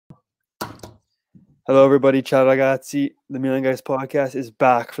Hello, everybody. Ciao, ragazzi. The Milan Guys podcast is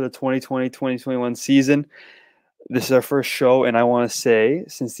back for the 2020-2021 season. This is our first show, and I want to say,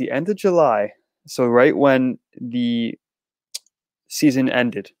 since the end of July, so right when the season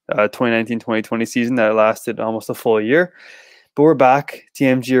ended, 2019-2020 season that lasted almost a full year, but we're back.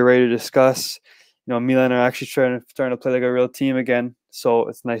 TMG are ready to discuss. Milan are actually starting to play like a real team again, so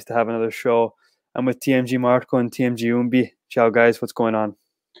it's nice to have another show. I'm with TMG Marco and TMG Umbi. Ciao, guys. What's going on?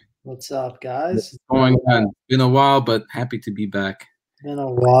 What's up, guys? Going on. It's been a while, but happy to be back. It's been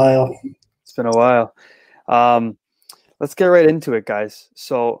a while. Let's get right into it, guys.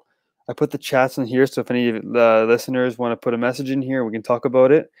 So I put the chats in here, so if any of the listeners want to put a message in here, we can talk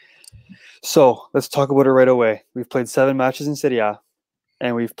about it. So let's talk about it right away. We've played 7 matches in Serie A,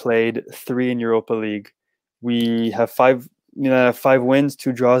 and we've played 3 in Europa League. We have 5 wins,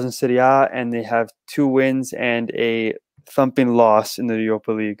 2 draws in Serie A, and they have 2 wins and a thumping loss in the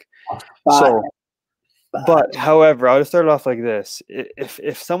Europa League. But however, I would start off like this.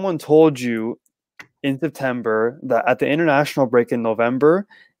 If someone told you in September that at the international break in November,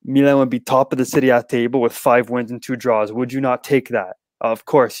 Milan would be top of the Serie A table with 5 wins and 2 draws, would you not take that? Of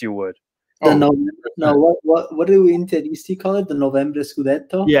course you would. What do we Interisti call it? The November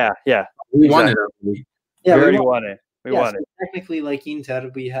Scudetto? Yeah. We won it. Yeah, we already won it. We won it. Technically, like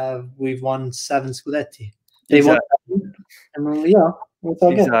Inter, we've won 7 Scudetti. They won 7, and it's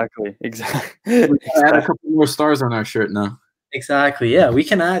all Exactly. We can add a couple more stars on our shirt now. Exactly. Yeah, we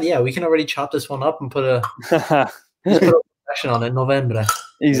can add. Yeah, we can already chop this one up and put a section on it. November.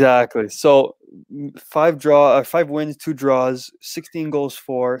 Exactly. So 5 wins, 2 draws, 16 goals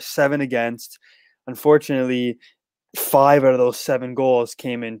for, 7 against. Unfortunately, 5 out of those 7 goals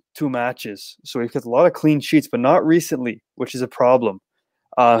came in 2 matches. So we've got a lot of clean sheets, but not recently, which is a problem.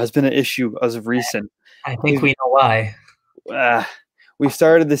 Has been an issue as of recent. I think we know why. We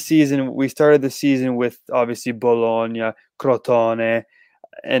started the season with obviously Bologna, Crotone,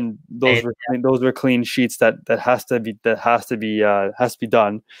 and those were clean sheets that has to be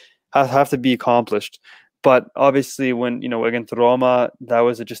done, have to be accomplished. But obviously, when against Roma, that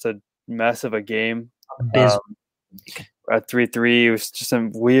was just a mess of a game. At 3-3, it was just a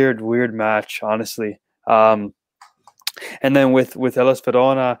weird match, honestly. And then with Hellas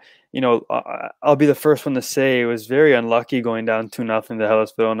Verona, I'll be the first one to say it was very unlucky going down 2-0 to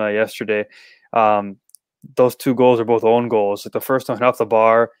Hellas Verona yesterday. Those 2 goals are both own goals. Like the first one hit off the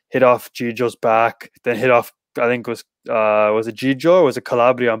bar, hit off Gigio's back, then hit off, I think was it Gigio or was it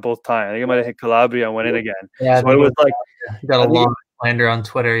Calabria on both times? I think it might have hit Calabria and went in again. Yeah, so it was like he got a long slander on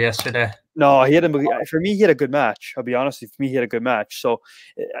Twitter yesterday. No, for me, he had a good match. I'll be honest with you. For me, he had a good match. So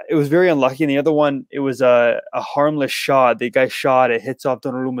it was very unlucky. And the other one, it was a harmless shot. The guy shot, it hits off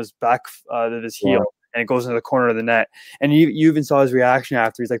Donnarumma's back of his heel, and it goes into the corner of the net. And you even saw his reaction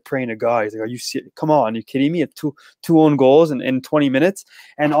after. He's like praying to God. He's like, come on, are you kidding me? At two own goals in 20 minutes.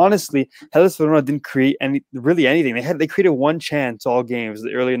 And honestly, Hellas Verona didn't create anything. They created 1 chance all games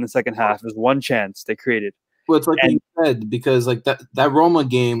early in the second half. It was 1 chance they created. Well, it's like you said, because like that Roma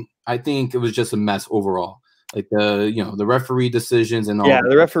game, I think it was just a mess overall. Like the referee decisions and all. Yeah,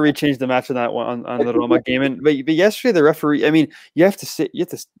 the referee changed the match on that one on the Roma game. But yesterday the referee, I mean, you have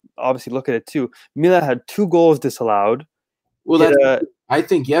to obviously look at it too. Milan had 2 goals disallowed. Well, I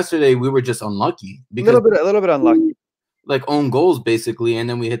think yesterday we were just unlucky because a little bit unlucky. Like own goals basically, and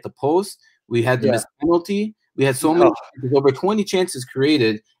then we hit the post. We had the missed penalty. We had so many over 20 chances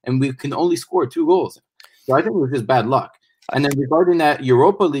created, and we can only score 2 goals. So I think it was just bad luck. And then regarding that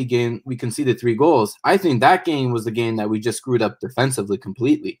Europa League game, we conceded 3 goals. I think that game was the game that we just screwed up defensively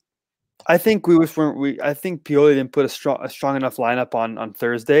completely. I think I think Pioli didn't put a strong enough lineup on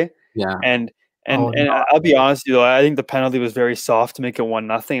Thursday. Yeah. And I'll be honest with you, I think the penalty was very soft to make it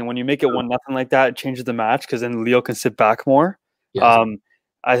 1-0. And when you make it 1-0 like that, it changes the match because then Leo can sit back more. Yes.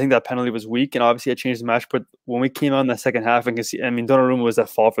 I think that penalty was weak, and obviously it changed the match. But when we came out in the second half, Donnarumma was at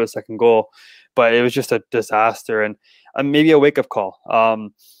fault for the second goal, but it was just a disaster and maybe a wake-up call.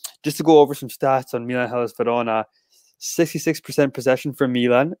 Just to go over some stats on Milan Hellas Verona, 66% possession for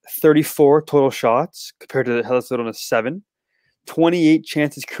Milan, 34 total shots compared to Hellas Verona's 7, 28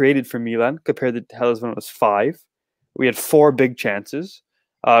 chances created for Milan compared to Hellas Verona's 5. We had 4 big chances.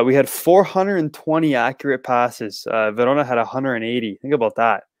 We had 420 accurate passes. Verona had 180. Think about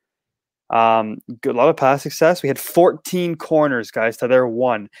that. A lot of pass success. We had 14 corners, guys, to their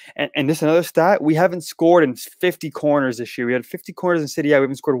 1. And just another stat, we haven't scored in 50 corners this year. We had 50 corners in Serie A. We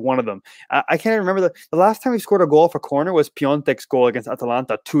haven't scored 1 of them. I can't remember the last time we scored a goal off a corner was Piontek's goal against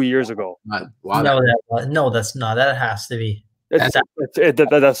Atalanta 2 years ago. Wow. No, that's not. That has to be. That's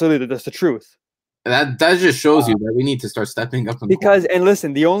the truth. That just shows you that we need to start stepping up. And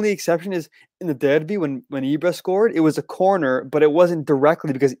listen, the only exception is in the derby when Ibra scored, it was a corner, but it wasn't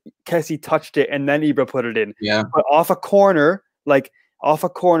directly because Kessie touched it and then Ibra put it in. Yeah. But off a corner,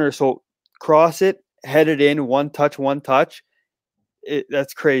 so cross it, head it in, one touch.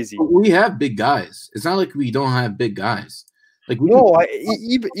 That's crazy. We have big guys. It's not like we don't have big guys. Like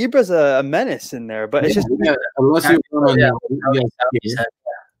Ibra's a menace in there, but it's just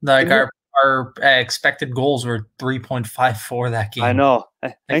our expected goals were 3.54 that game. I know.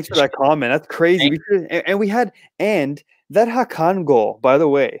 Thanks for that comment. That's crazy. We had that Hakan goal, by the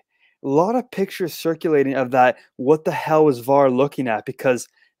way, a lot of pictures circulating of that. What the hell was VAR looking at? Because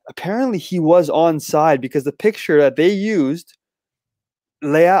apparently he was onside because the picture that they used,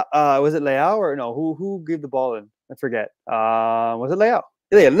 Leao, was it Leao or no? Who gave the ball in? I forget. Was it Leao?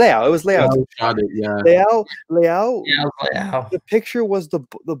 Yeah, Leao. It was Leao. Leao. Leao. The picture was the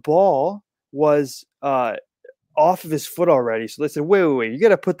ball was off of his foot already. So they said, wait. You got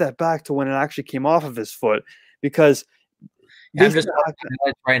to put that back to when it actually came off of his foot because I'm just looking at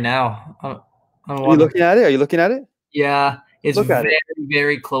it right now. Are you looking at it? Yeah. It's very,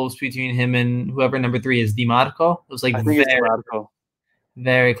 very close between him and whoever number 3 is, DiMarco. It was like I think it's DiMarco.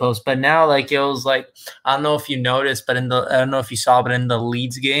 Very close. But now, like, it was like, I don't know if you noticed, but I don't know if you saw, but in the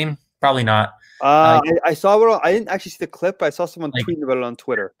Leeds game, probably not. I saw it. I didn't actually see the clip, but I saw someone tweeting about it on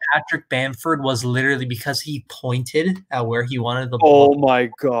Twitter. Patrick Bamford was literally because he pointed at where he wanted the ball. Oh my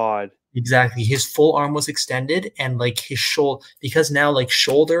God. Exactly. His full arm was extended and like his shoulder, because now like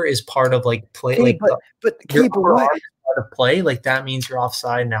shoulder is part of like play. Okay, but what? To play, like that means you're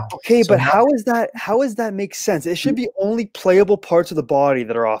offside now. Okay, so but how is that make sense? It should be only playable parts of the body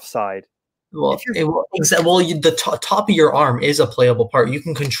that are offside. Well, the top of your arm is a playable part. You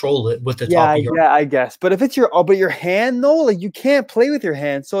can control it with the top of your arm. I guess. But if it's your hand though, like you can't play with your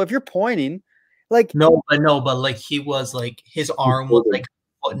hand. So if you're pointing, like but like he was like his arm was like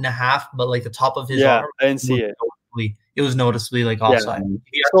a foot and a half, but like the top of his arm, I didn't see it. It was noticeably like offside. If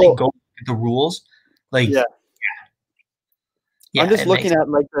you actually go at the rules, like I'm just looking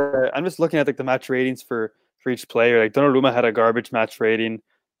at the match ratings for each player. Like Donnarumma had a garbage match rating.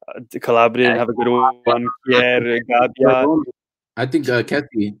 Calabria didn't have a good one. Gabia. I think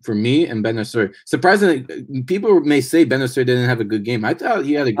Kessie for me and Bennacer. Surprisingly, people may say Bennacer didn't have a good game. I thought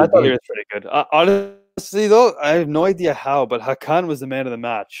he had a good game. I thought he was pretty good. Honestly, though, I have no idea how, but Hakan was the man of the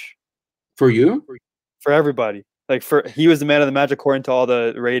match. For you? For everybody. He was the man of the match according to all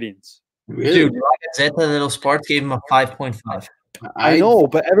the ratings. Really? Dude, Zeta Little Sports gave him a 5.5. I know,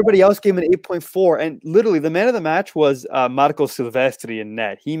 but everybody else gave him an 8.4. And literally, the man of the match was Marco Silvestri in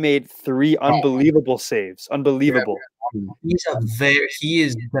net. He made 3 unbelievable saves. Unbelievable. He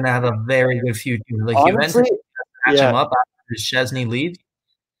is going to have a very good future. Like, honestly, Juventus match him up after Szczesny leaves.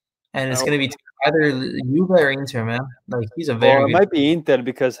 And it's going to be either Juve or Inter, man. Like, he's a very good. It might be Inter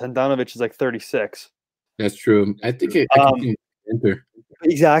because Handanovic is like 36. That's true. I think I can Inter.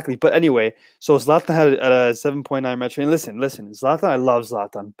 Exactly. But anyway, so Zlatan had a 7.9 match rating. Listen, Zlatan, I love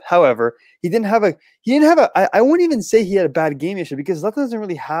Zlatan. However, he didn't have a I wouldn't even say he had a bad game yesterday because Zlatan doesn't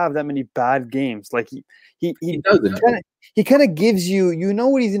really have that many bad games. Like he doesn't. He kind of gives you,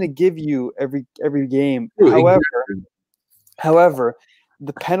 what he's going to give you every game. True, however,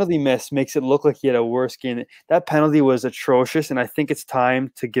 the penalty miss makes it look like he had a worse game. That penalty was atrocious, and I think it's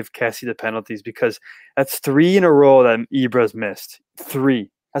time to give Kessie the penalties because that's 3 in a row that Ibra's missed. 3.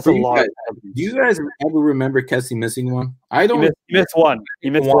 That's a lot. Do you guys ever remember Kessie missing one? I don't. He missed one.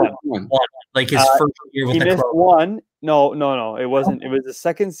 He missed one. Like his first year with the club. He missed one. No. It wasn't. It was the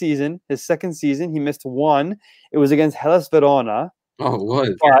second season. His second season, he missed one. It was against Hellas Verona. Oh, it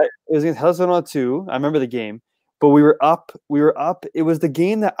was. But it was against Hellas Verona 2. I remember the game. But we were up. It was the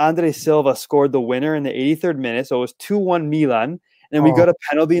game that Andre Silva scored the winner in the 83rd minute. So it was 2-1 Milan. And then we got a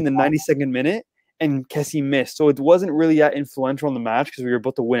penalty in the 92nd minute, and Kessie missed. So it wasn't really that influential in the match because we were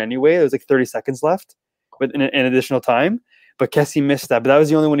about to win anyway. There was like 30 seconds left in additional time. But Kessie missed that. But that was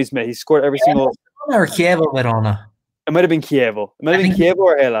the only one he's missed. He scored every single. Or Chievo Verona. It might have been Chievo. It might have been Chievo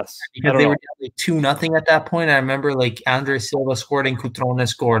or Hellas. Because they were like 2-0 at that point. I remember like Andre Silva scored and Cutrone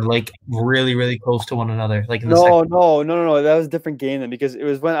scored like really, really close to one another. Like no. That was a different game then because it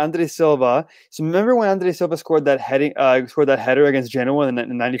was when Andre Silva. So remember when Andre Silva scored that header against Genoa in the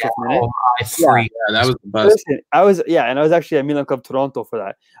 95th minute? Yeah, that was the best. Listen, I was actually at Milan Club Toronto for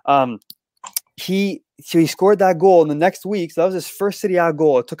that. He scored that goal in the next week. So that was his first Serie A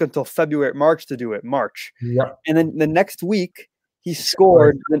goal. It took until March to do it. Yeah. And then the next week, he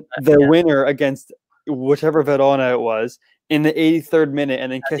scored the winner against whichever Verona it was in the 83rd minute.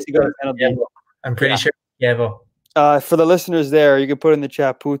 And then Kessie got a penalty. I'm pretty sure Chievo. For the listeners there, you can put in the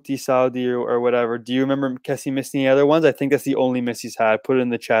chat Putti, Saudi, or whatever. Do you remember Kessie missing any other ones? I think that's the only miss he's had. Put it in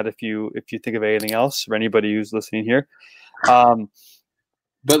the chat if you think of anything else, or anybody who's listening here. But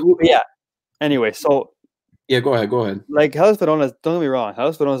yeah. Anyway, so yeah, go ahead. Like Hellas Verona, don't get me wrong.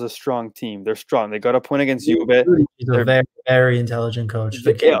 Hellas Verona is a strong team. They're strong. They got a point against Juve. He's a very, very intelligent coach.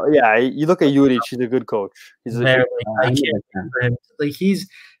 Yeah. You look at Juric. He's a good coach. He's very.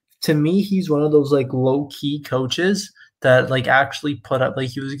 To me, he's one of those like low key coaches that like actually put up. Like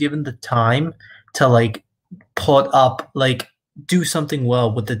he was given the time to like put up, like do something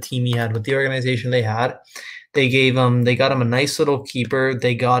well with the team he had, with the organization they had. They got him a nice little keeper.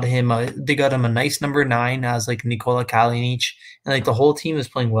 They got him a nice number 9 as like Nikola Kalinic, and like the whole team is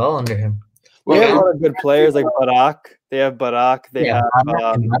playing well under him. Well, they have a lot of good players like Barak. They have Barak. They have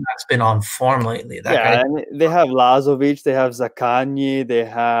Barak's been on form lately. And they have Lazovic. They have Zaccagni. They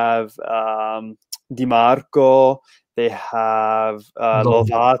have Di Marco. They have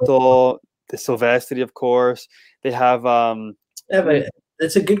Lovato. The Silvestri, of course. They have. But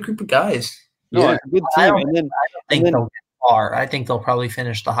it's a good group of guys. No, it's a good team. They'll get far. I think they'll probably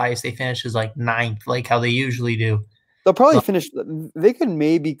finish the highest they finish is like 9th, like how they usually do. They'll probably finish. They can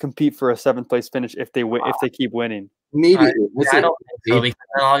maybe compete for a 7th place finish if they win. If they keep winning, maybe. I don't think so, because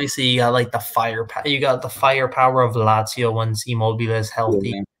obviously you got like the firepower. You got the firepower of Lazio once Immobile is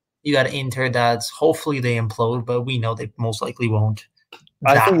healthy. Yeah. You got Inter. That's hopefully they implode, but we know they most likely won't.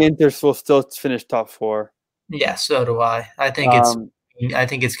 I think Inter will still finish top 4. Yeah, so do I. I think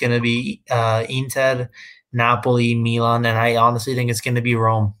it's going to be Inter, Napoli, Milan, and I honestly think it's going to be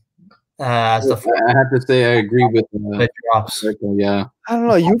Rome. I have to say I agree with the drops. Yeah, I don't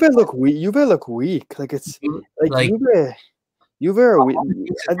know. Juve look weak. Like it's like Juve are weak.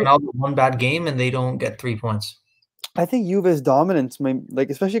 One bad game and they don't get 3 points. I think Juve's dominance, like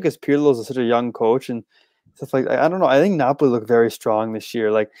especially because Pirlo is such a young coach and stuff like that. I don't know. I think Napoli look very strong this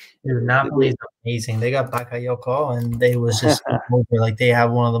year. Like Napoli is amazing. They got Bakayoko and they was just over. Like they have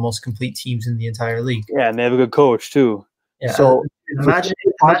one of the most complete teams in the entire league. Yeah, and they have a good coach too. Yeah. So imagine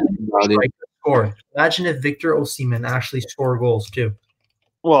if Victor Osimhen actually scored goals too.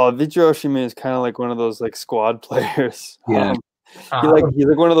 Well, Victor Osimhen is kind of like one of those like squad players. Yeah. He's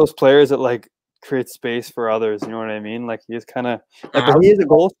like one of those players that like creates space for others. You know what I mean? Like he's kind of like, but he is a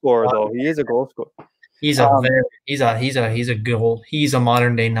goal scorer though. He is a goal scorer. He's a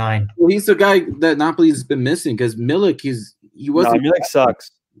modern day 9. Well, he's the guy that Napoli's been missing because Milik Milik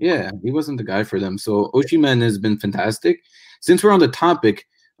sucks. Yeah, he wasn't the guy for them. So Osimhen has been fantastic. Since we're on the topic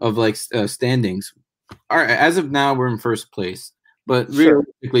of like standings, as of now we're in first place. But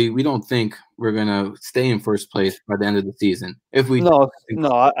realistically, we don't think we're gonna stay in first place by the end of the season. If we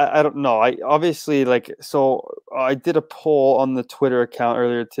I don't know. I obviously I did a poll on the Twitter account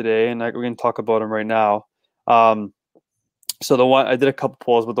earlier today, and we're gonna talk about them right now. So the one I did a couple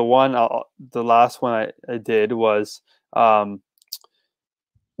polls, but the last one I did was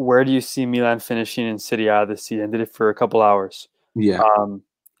where do you see Milan finishing in Serie A this season? I did it for a couple hours. Yeah.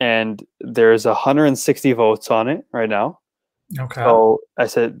 And there's 160 votes on it right now. Okay. So I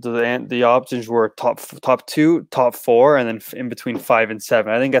said the options were top 2, top 4, and then in between 5 and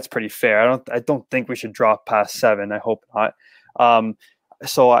 7. I think that's pretty fair. I don't think we should drop past 7. I hope not.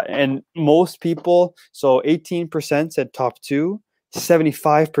 And most people, so 18% said top 2,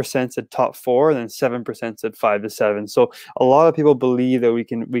 75% said top 4, and then 7% said 5 to 7. So a lot of people believe that we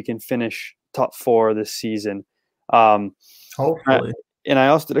can finish top 4 this season. Hopefully. And I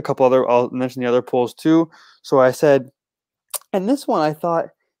also did a couple other. I'll mention the other polls too. So I said, and this one I thought,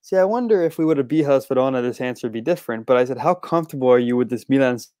 I wonder if we would have beat Hellas Verona, this answer would be different. But I said, how comfortable are you with this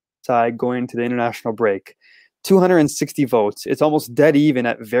Milan side going into the international break? 260 votes. It's almost dead even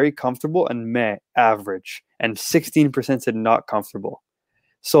at very comfortable and average. And 16% said not comfortable.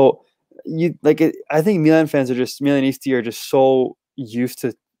 So I think Milanisti are just so used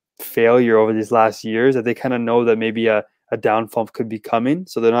to failure over these last years that they kind of know that maybe a downfall could be coming.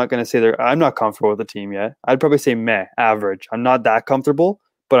 So they're not going to say I'm not comfortable with the team yet. I'd probably say average. I'm not that comfortable,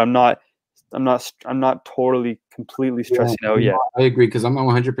 but I'm not totally completely stressing out yet. I agree because I'm not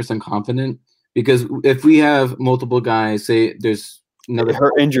 100% confident because if we have multiple guys, say there's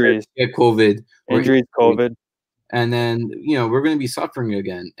another injuries, get COVID, and then we're going to be suffering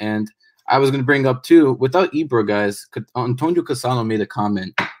again. And I was going to bring up too, without Ibra, guys, Antonio Cassano made a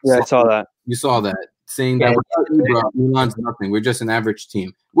comment. Yeah, I saw that. You saw that. Saying that without Ibra, Milan's nothing. We're just an average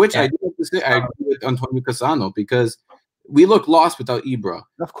team. Which I do have to say, I agree with Antonio Cassano because we look lost without Ibra.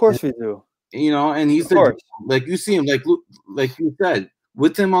 Of course we do. And he's like you see him, like you said,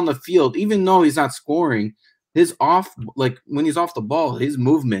 with him on the field, even though he's not scoring, when he's off the ball, his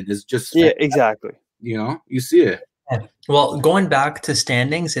movement is just fantastic. Exactly. You see it. Well, going back to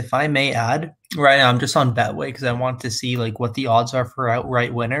standings, if I may add, right now I'm just on Betway because I want to see like what the odds are for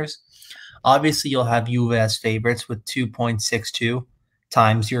outright winners. Obviously, you'll have Juve as favorites with 2.62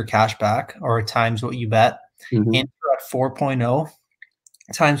 times your cash back or times what you bet. Mhm. Inter at 4.0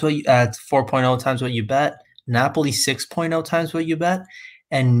 times what you 4.0 times what you bet. Napoli 6.0 times what you bet,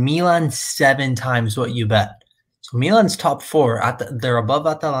 and Milan 7 times what you bet. So Milan's top four. They're above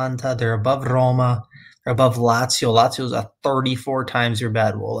Atalanta. They're above Roma. They're above Lazio. Lazio's at 34 times your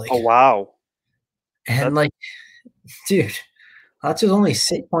bet. Well, like, Oh wow! and like, dude, Lazio's only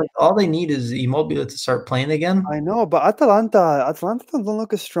 6 points. All they need is Immobile to start playing again. I know, but Atalanta don't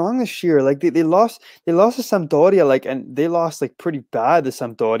look as strong this year. Like they lost to Sampdoria, like, and they lost like pretty bad to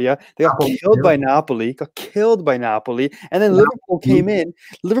Sampdoria. They got killed by Napoli, and then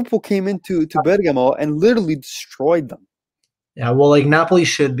Liverpool came into Bergamo and literally destroyed them. Yeah, well, like Napoli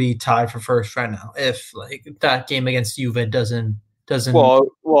should be tied for first right now if like that game against Juve doesn't. Well,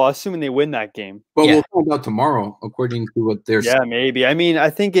 assuming they win that game. But we'll find out tomorrow, according to what they're saying. Yeah, maybe. I mean, I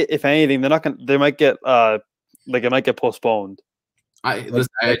think if anything, they're not gonna. They might get it might get postponed. I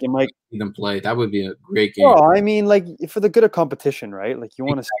might see them play. That would be a great game. Well, I mean, like for the good of competition, right? Like you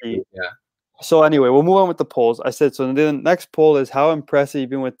want to see. Yeah. So anyway, we'll move on with the polls. I said so. The next poll is how impressive you've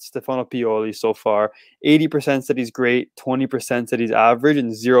been with Stefano Pioli so far. 80% said he's great, 20% said he's average,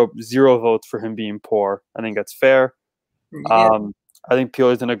 and zero votes for him being poor. I think that's fair. Yeah. I think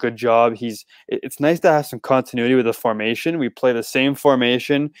Pioli's done a good job. It's nice to have some continuity with the formation. We play the same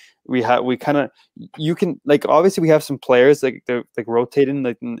formation. You can like obviously we have some players like they're like rotating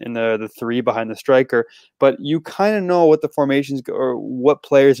like in the three behind the striker, but you kind of know what the formations or what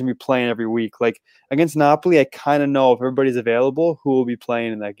players will be playing every week. Like against Napoli, I kind of know if everybody's available who will be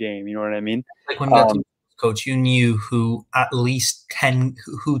playing in that game. You know what I mean? Like when you got to coach, you knew who at least 10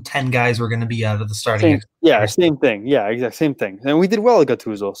 guys were going to be out of the starting. Same thing. Yeah, exactly. Same thing. And we did well at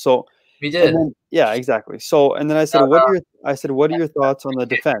Gattuso. So we did. Yeah, exactly. So and then I said, what are your thoughts on the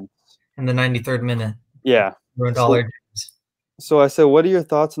defense? In the 93rd minute. Yeah. So I said, what are your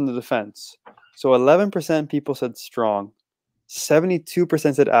thoughts on the defense? So 11% people said strong,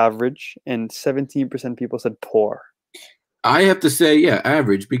 72% said average, and 17% people said poor. I have to say,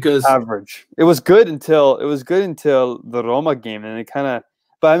 average because average. It was good until the Roma game, and it kind of.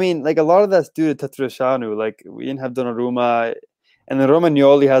 But I mean, like a lot of that's due to Tatarusanu. Like we didn't have Donnarumma, and then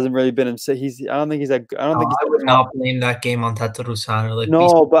Romagnoli hasn't really been. I don't think he's that. I would not blame that game on Tatarusanu. Like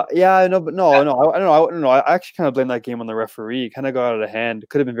I don't know. I actually kind of blame that game on the referee. It kind of got out of hand. It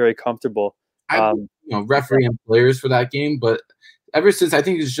could have been very comfortable. Referee and players for that game, but ever since I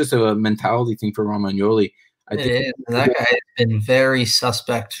think it's just a mentality thing for Romagnoli. That guy has been very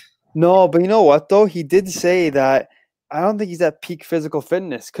suspect. No, but you know what though? He did say that I don't think he's at peak physical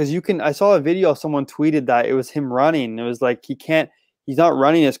fitness because I saw a video. Someone tweeted that it was him running. It was like he's not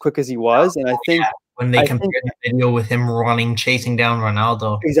running as quick as he was, and I think when they compared the video with him running, chasing down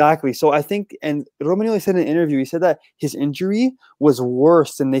Ronaldo. Exactly. So I think, and Romagnoli said in an interview, he said that his injury was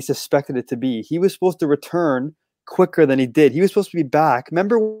worse than they suspected it to be. He was supposed to return quicker than he did. He was supposed to be back.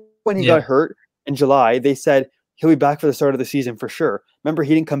 Remember when he got hurt? In July, they said he'll be back for the start of the season for sure. Remember,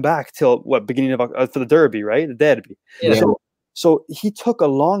 he didn't come back till beginning of for the derby, right? The derby. Yeah. So he took a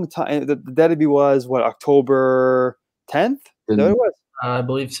long time. The derby was October 10th? Is that what it was? I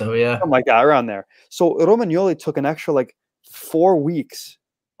believe so. Yeah. Something like that, around there. So Romagnoli took an extra 4 weeks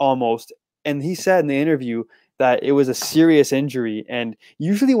almost, and he said in the interview that it was a serious injury. And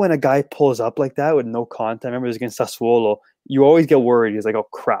usually when a guy pulls up like that with no contact, I remember it was against Sassuolo, you always get worried. He's like, oh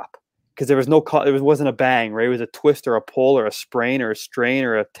crap. Because there was it wasn't a bang, right? It was a twist or a pull or a sprain or a strain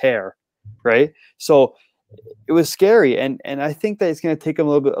or a tear, right? So it was scary, and I think that it's going to take him a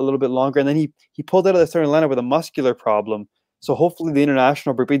little bit longer. And then he pulled out of the starting lineup with a muscular problem. So hopefully the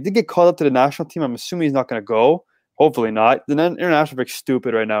international break. But he did get called up to the national team. I'm assuming he's not going to go. Hopefully not. The international break's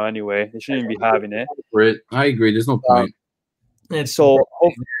stupid right now anyway. They shouldn't even be having it. I agree. There's no point. It's so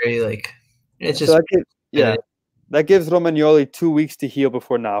very it's just that gives Romagnoli 2 weeks to heal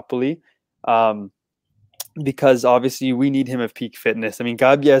before Napoli, because obviously we need him at peak fitness. I mean,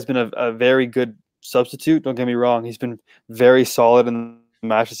 Gabbia has been a very good substitute. Don't get me wrong; he's been very solid in the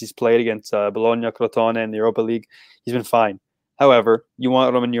matches he's played against Bologna, Crotone, and the Europa League. He's been fine. However, you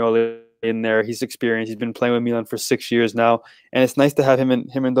want Romagnoli in there. He's experienced. He's been playing with Milan for 6 years now, and it's nice to have him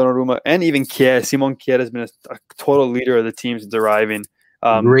and Donnarumma, and even Chiesa. Simon Chiesa has been a total leader of the team since arriving.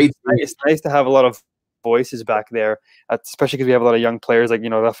 Great. It's nice to have a lot of voices back there, especially because we have a lot of young players like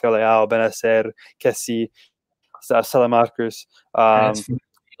Rafael Leao, Benacer, Kessie, Salamakers.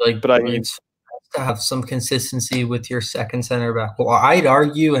 to have some consistency with your second center back. Well, I'd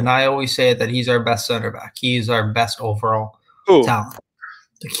argue, and I always say that he's our best center back. He's our best overall talent.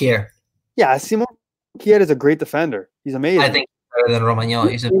 Kier. Yeah, Simon Kier is a great defender. He's amazing. I think he's better than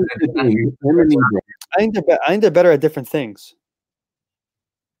Romagnoli. He's a better I think they're better at different things.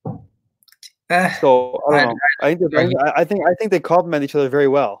 So I don't know. I think they complement each other very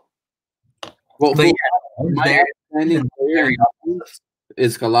well. Well, my understanding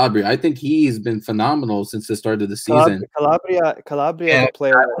is Calabria. I think he's been phenomenal since the start of the season. Calabria is a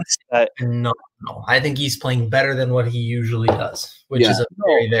player that no. I think he's playing better than what he usually does, which is a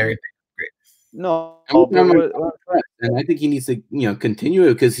very, very great. No, and I think he needs to continue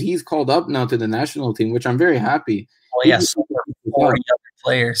it because he's called up now to the national team, which I'm very happy. Oh yes, 40 other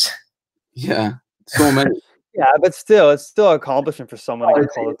players. Yeah, so many. Yeah, but it's still an accomplishment for someone to get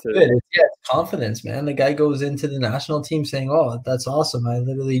called to. Yeah, confidence, man. The guy goes into the national team saying, "Oh, that's awesome! I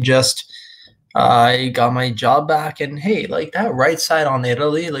literally just I got my job back." And hey, like that right side on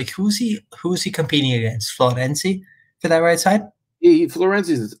Italy, like who's he competing against? Florenzi for that right side? Yeah,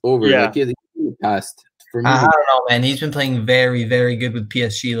 Florenzi is over. Yeah. Like he's passed for me. I don't know, man. He's been playing very, very good with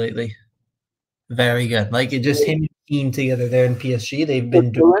PSG lately. Very good. Like it just him and team together there in PSG. They've been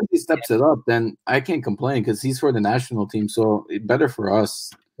if Florenzi steps it up, then I can't complain because he's for the national team. So better for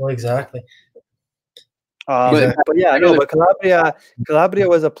us. Well, exactly. But Calabria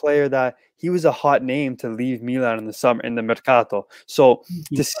was a player that he was a hot name to leave Milan in the summer in the Mercato. So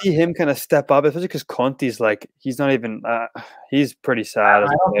to see him kind of step up, especially because Conte's like he's not even he's pretty sad as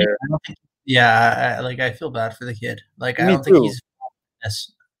a player. I feel bad for the kid. Like I don't think he's.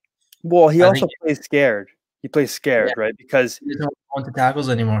 Well, he also plays scared. He plays scared, right? Because he doesn't want to tackles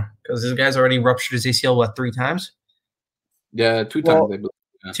anymore. Because this guy's already ruptured his ACL 3 times. Yeah, 2 times. I believe.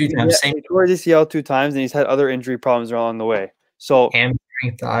 2 times. He tore his ACL 2 times, and he's had other injury problems along the way. So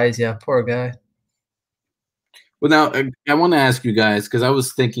hamstring, thighs, yeah, poor guy. Well, now I want to ask you guys because I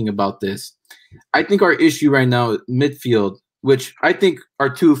was thinking about this. I think our issue right now, midfield, which I think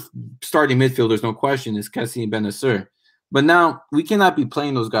our 2 starting midfielders, no question, is Kessie and Bennacer. But now we cannot be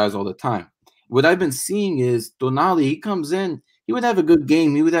playing those guys all the time. What I've been seeing is Tonali, he comes in, he would have a good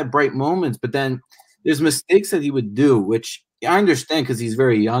game, he would have bright moments, but then there's mistakes that he would do, which I understand because he's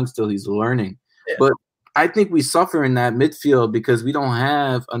very young still, he's learning. Yeah. But I think we suffer in that midfield because we don't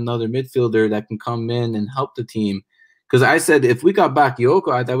have another midfielder that can come in and help the team. Because I said if we got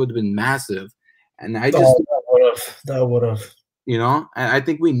Bakayoko, that would have been massive. And I just that would have. And I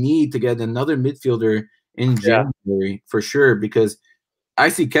think we need to get another midfielder in January for sure because I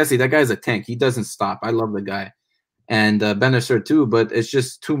see Kessie, that guy's a tank. He doesn't stop. I love the guy. And Bennacer too, but it's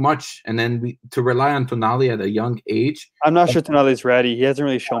just too much. And then to rely on Tonali at a young age. I'm not sure Tonali's ready. He hasn't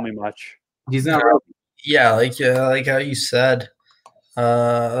really shown me much. He's not ready. Yeah, like how you said.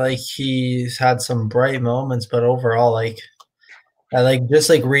 Like he's had some bright moments, but overall, like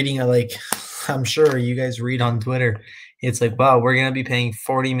reading it, like I'm sure you guys read on Twitter, it's like, wow, we're gonna be paying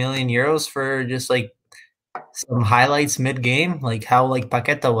 40 million euros for just like some highlights mid-game, like how like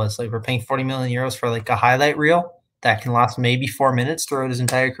Paqueta was. Like we're paying 40 million euros for like a highlight reel that can last maybe 4 minutes throughout his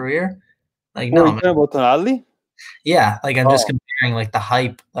entire career. Like no, about Tonali? Yeah, like I'm just comparing like the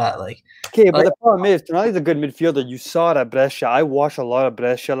hype like. Okay, but the problem is Tonali's a good midfielder. You saw it at Brescia. I watched a lot of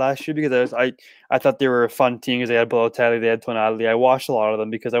Brescia last year because I thought they were a fun team because they had Balotelli, they had Tonali. I watched a lot of them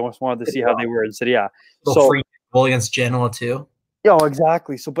because I just wanted to see how they were in Serie A. So free goal against Genoa too. Yeah,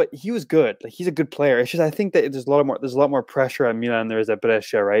 exactly. So, but he was good. Like he's a good player. It's just I think that there's a lot more pressure at Milan than there is at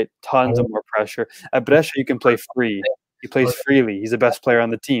Brescia, right? Tons of more pressure. At Brescia, you can play free. He plays freely. He's the best player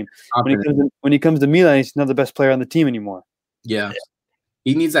on the team. When he comes to Milan, he's not the best player on the team anymore. Yeah.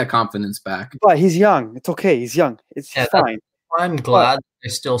 He needs that confidence back. But he's young. It's okay. He's young. It's fine. I'm glad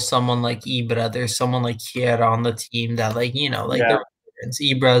there's still someone like Ibra. There's someone like Chiera on the team that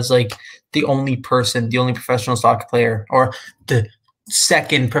Ibra is like the only professional soccer player or the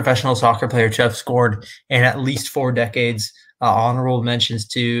second professional soccer player to have scored in at least 4 decades. Honorable mentions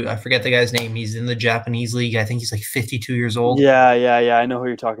to, I forget the guy's name. He's in the Japanese league. I think he's like 52 years old. Yeah. I know who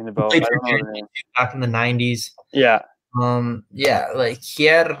you're talking about. Back in the 90s. Yeah. Like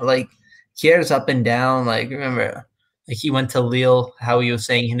Kier's up and down. Like remember, like he went to Lille, how he was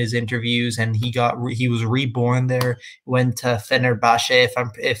saying in his interviews, and he was reborn there. Went to Fenerbahce,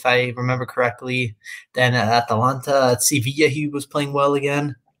 if I remember correctly. Then at Atalanta, at Sevilla, he was playing well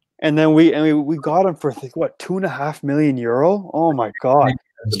again. And then we got him for what, €2.5 million? Oh my god,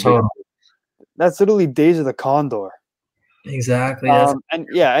 that's literally days of the Condor. Exactly.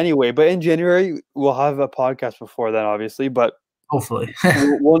 Anyway, but in January we'll have a podcast before then, obviously. But hopefully,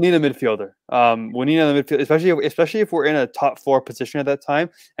 we'll need a midfielder. We'll need another midfielder, especially if we're in a top 4 position at that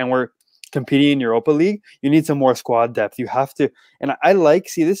time, and we're competing in Europa League, you need some more squad depth. You have to, and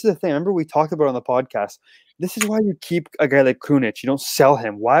see, this is the thing. Remember we talked about on the podcast. This is why you keep a guy like Krunic. You don't sell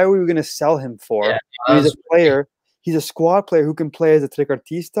him. Why are we going to sell him for? Yeah, he's a player. He's a squad player who can play as a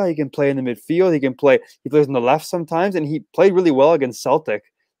trequartista. He can play in the midfield. He plays on the left sometimes, and he played really well against Celtic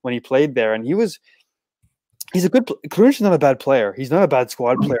when he played there. And he's a good. Krunic is not a bad player. He's not a bad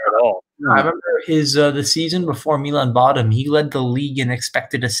squad player at all. I remember his the season before Milan bought him. He led the league in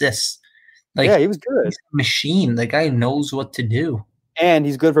expected assists. Like, he was good. He's a machine. The guy knows what to do. And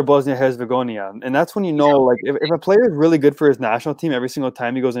he's good for Bosnia-Herzegovina. And that's when you know, like, if a player is really good for his national team every single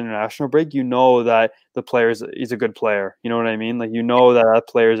time he goes international break, you know that he's a good player. You know what I mean? Like, you know that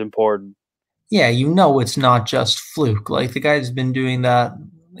player is important. Yeah, you know it's not just fluke. Like, the guy's been doing that.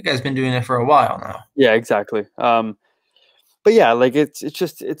 The guy's been doing it for a while now. Yeah, exactly. But yeah, like,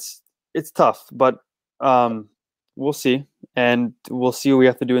 it's tough. But we'll see. And we'll see what we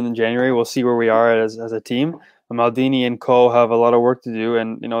have to do in January. We'll see where we are as a team. Maldini and co have a lot of work to do,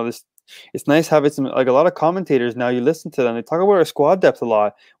 and it's nice having some, like, a lot of commentators now. You listen to them; they talk about our squad depth a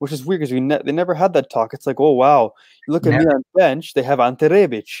lot, which is weird because they never had that talk. It's like, oh wow, you look at Milan bench; they have Ante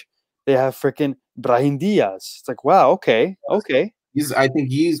Rebic, they have freaking Brahim Diaz. It's like, wow, okay. I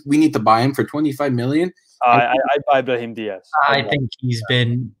think we need to buy him for 25 million. I buy Brahim Diaz. I think he's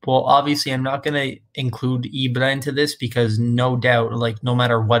been, well, obviously I'm not going to include Ibra into this because no doubt, like, no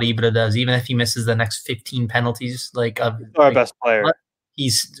matter what Ibra does, even if he misses the next 15 penalties, our best player.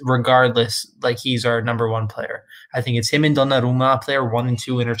 He's regardless, like, he's our number one player. I think it's him and Donnarumma, player 1 and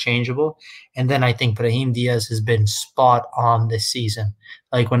 2 interchangeable. And then I think Brahim Diaz has been spot on this season.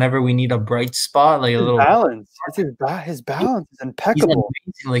 Like, whenever we need a bright spot, like, a little balance. His balance is impeccable.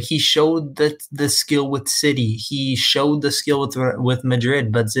 Like, he showed the skill with City. He showed the skill with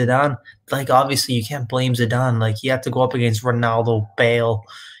Madrid. But Zidane, like, obviously you can't blame Zidane. Like, he had to go up against Ronaldo, Bale,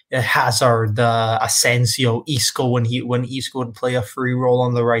 Hazard, Asensio, Isco when Isco would play a free role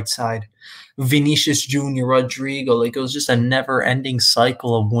on the right side, Vinicius Jr., Rodrigo. Like, it was just a never-ending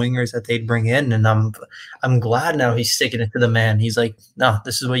cycle of wingers that they'd bring in, and I'm glad now he's sticking it to the man. He's like, no,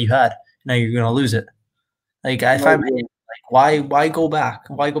 this is what you had. Now you're gonna lose it. Like, I find, like, why go back?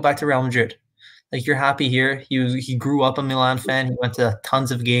 Why go back to Real Madrid? Like, you're happy here. He grew up a Milan fan. He went to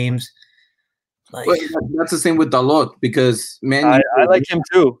tons of games. Like, but that's the same with Dalot because, man, I like him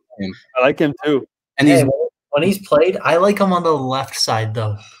too. I like him too. And when he's played, I like him on the left side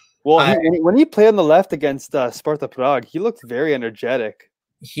though. Well, when he played on the left against Sparta Prague, he looked very energetic.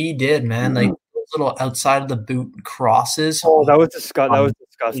 He did, man. Like, those little outside of the boot crosses. Oh, that was disgusting. That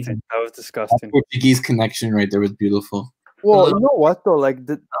was disgusting. That Portuguese connection right there was beautiful. Well, you know what though? Like,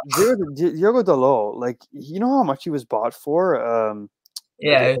 Diogo Dalot, like, you know how much he was bought for?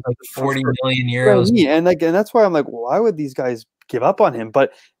 Yeah, it was like 40 million euros. And that's why I'm like, why would these guys give up on him?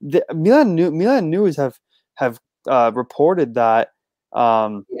 But Milan News have reported that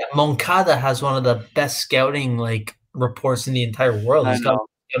Moncada has one of the best scouting, like, reports in the entire world. He's got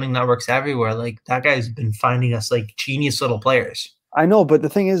scouting networks everywhere. Like, that guy's been finding us, like, genius little players. I know, but the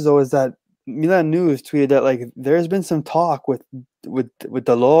thing is though, is that Milan News tweeted that, like, there's been some talk with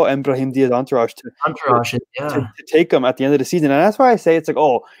Dalot and Brahim Diaz entourage to take him at the end of the season, and that's why I say it's like,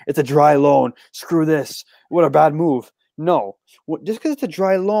 oh, it's a dry loan. Screw this. What a bad move. No, just because it's a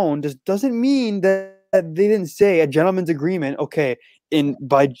dry loan doesn't mean that they didn't say a gentleman's agreement. Okay,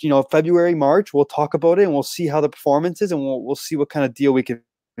 by February, March, we'll talk about it and we'll see how the performance is, and we'll see what kind of deal we can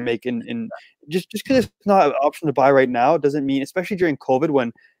make. In just because it's not an option to buy right now doesn't mean, especially during COVID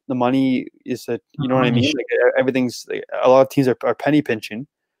when the money is what I mean? Like, everything's, like, a lot of teams are penny pinching.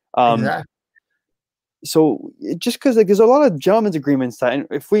 Exactly. So just because, like, there's a lot of gentlemen's agreements that, and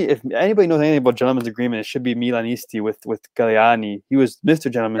if anybody knows anything about gentlemen's agreement, it should be Milanisti with Galliani. He was Mr.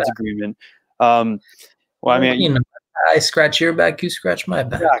 Gentleman's Agreement. Well, I mean, I scratch your back, you scratch my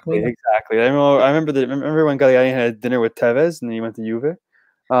back. Exactly. I remember when Galliani had dinner with Tevez and then he went to Juve.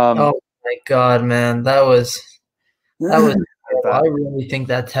 Oh my God, man, that was. I really think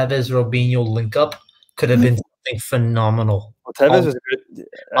that Tevez Robinho link up could have been something phenomenal. Well, Tevez was good.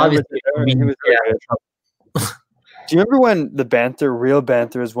 Obviously, he was good. Do you remember when the real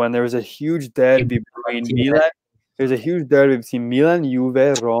banter is when there was a huge derby between Milan? There's a huge derby between Milan,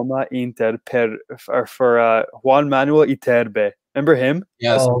 Juve, Roma, Inter for Juan Manuel Iterbe. Remember him?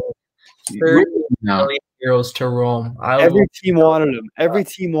 Yes. 30 million euros to Rome. Every team wanted him. Every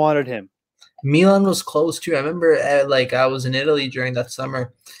team wanted him. Milan was close too. I remember, I was in Italy during that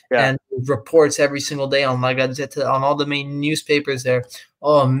summer, and reports every single day on La Gazzetta, on all the main newspapers there.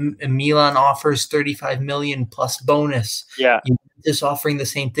 Oh, Milan offers 35 million plus bonus. Yeah, Juventus offering the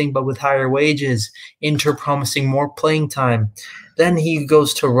same thing but with higher wages. Inter promising more playing time. Then he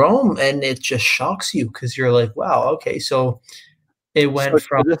goes to Rome, and it just shocks you because you're like, wow, okay, so it went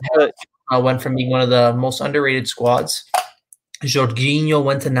from being one of the most underrated squads. Jorginho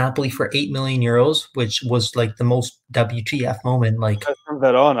went to Napoli for 8 million euros, which was like the most WTF moment. Like from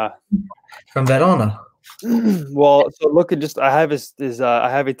Verona. Well, so look at I have his I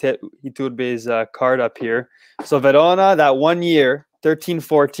have his card up here. So Verona, that 1 year,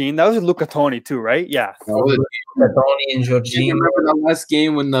 13-14, that was with Luca Toni too, right? Yeah. Luca Toni and Jorginho. You remember that last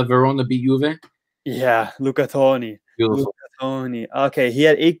game when the Verona beat Juve? Yeah, Luca Toni. Beautiful. Okay, he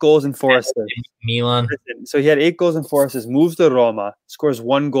had 8 goals and 4 assists. Milan. So he had 8 goals and 4 assists. Moves to Roma, scores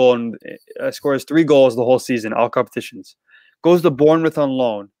 1 goal and scores 3 goals the whole season, all competitions. Goes to Bournemouth on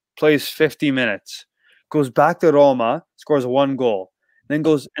loan, plays 50 minutes. Goes back to Roma, scores 1 goal. Then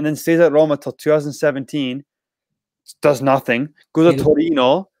stays at Roma till 2017. Does nothing. Goes to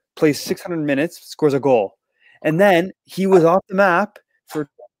Torino, plays 600 minutes, scores a goal. And then he was off the map for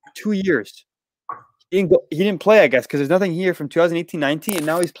 2 years. He didn't play, I guess, because there's nothing here from 2018-19, and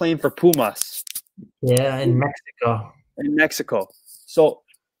now he's playing for Pumas. Yeah, in Mexico. So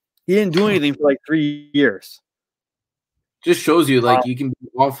he didn't do anything for like 3 years. Just shows you, like, you can be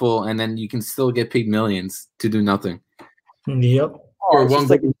awful, and then you can still get paid millions to do nothing. Yep. Or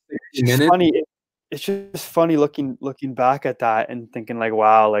it's just funny looking back at that and thinking like,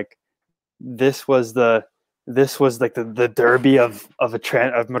 wow, like this was like the derby of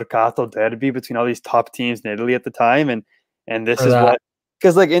Mercato derby between all these top teams in Italy at the time, and this is what,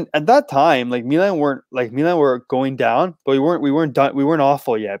 because like at that time, like Milan were going down, but we weren't done, we weren't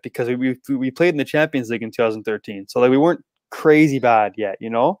awful yet, because we played in the Champions League in 2013, so like we weren't crazy bad yet,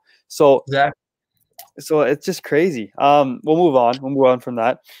 so exactly. So it's just crazy. We'll move on from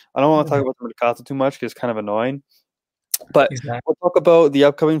that. I don't want to talk about the Mercato too much because it's kind of annoying. But we'll talk about the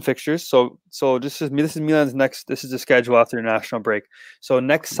upcoming fixtures. So this is Milan's next. This is the schedule after the national break. So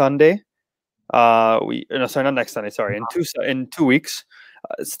next Sunday, not next Sunday. Sorry, in 2 weeks,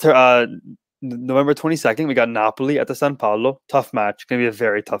 November 22nd, we got Napoli at the San Paolo. Tough match. Going to be a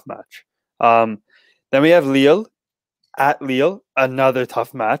very tough match. Then we have Lille at Lille. Another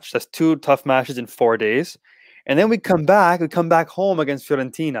tough match. That's 2 tough matches in 4 days. And then we come back home against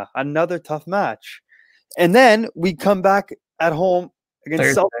Fiorentina. Another tough match. And then we come back at home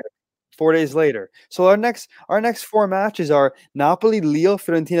against Celtic 4 days later. So our next 4 matches are Napoli, Lille,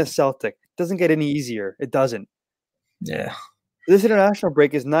 Fiorentina, Celtic. It doesn't get any easier. It doesn't. Yeah. This international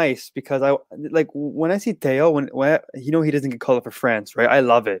break is nice because I like when I see Theo when he doesn't get called up for France, right? I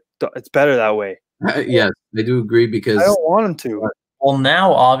love it. It's better that way. Yes, I do agree because I don't want him to. Well,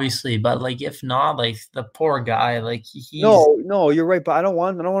 now obviously, but like if not, like the poor guy, like he's No, you're right, but I don't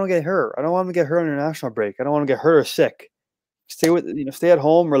want to get hurt. I don't want him to get hurt on international break. I don't want him to get hurt or sick. Stay at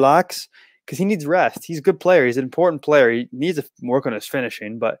home, relax, because he needs rest. He's a good player. He's an important player. He needs to work on his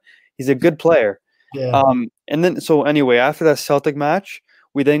finishing, but he's a good player. Yeah. And then so anyway, after that Celtic match,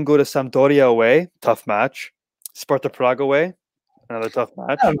 we then go to Sampdoria away, tough match. Sparta Prague away, another tough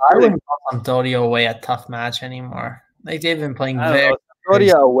match. I wouldn't call Sampdoria away a tough match anymore. Like they've been playing very.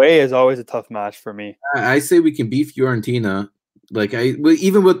 Sampdoria away is always a tough match for me. I say we can beat Fiorentina. Like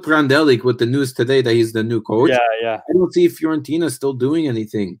even with Prandelli, with the news today that he's the new coach. Yeah. I don't see Fiorentina still doing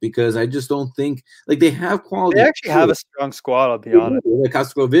anything because I just don't think they have quality. They actually have a strong squad. I'll be honest. They have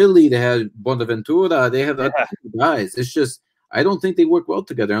Castrovilli, they have Bonaventura, they have other guys. It's just I don't think they work well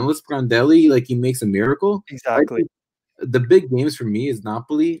together unless Prandelli he makes a miracle. Exactly. The big games for me is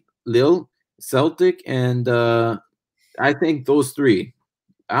Napoli, Lille, Celtic, and I think those 3.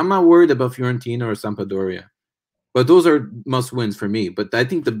 I'm not worried about Fiorentina or Sampdoria. But those are must wins for me. But I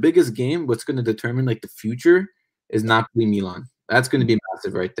think the biggest game, what's going to determine the future, is Napoli Milan. That's going to be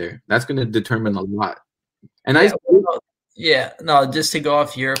massive right there. That's going to determine a lot. And just to go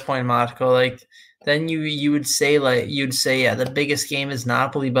off your point, Marco, then you would say the biggest game is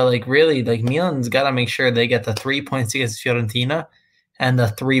Napoli, but really Milan's got to make sure they get the 3 points against Fiorentina and the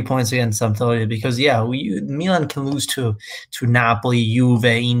 3 points against Sampdoria, because Milan can lose to Napoli, Juve,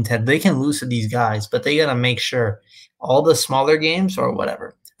 Inter. They can lose to these guys, but they gotta make sure all the smaller games or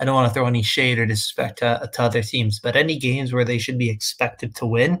whatever. I don't want to throw any shade or disrespect to other teams, but any games where they should be expected to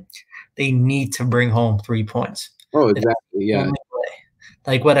win, they need to bring home 3 points. Oh, exactly. Yeah.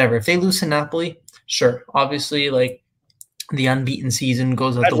 Whatever. If they lose to Napoli, sure. Obviously, the unbeaten season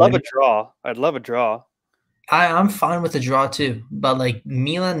goes out the window. I'd love a draw. I'm fine with the draw too, but like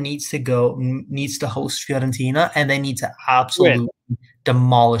Milan needs to host Fiorentina, and they need to absolutely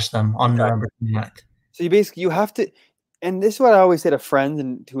demolish them on November 29th. So you have to, and this is what I always say to friends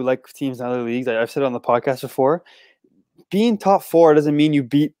and who like teams in other leagues. I've said it on the podcast before. Being top 4 doesn't mean you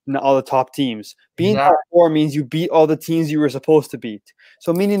beat all the top teams. Being top 4 means you beat all the teams you were supposed to beat.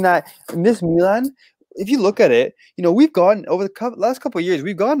 So meaning that in this Milan, if you look at it, we've gotten over the last couple of years,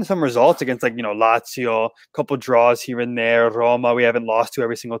 we've gotten some results against Lazio, a couple draws here and there, Roma, we haven't lost to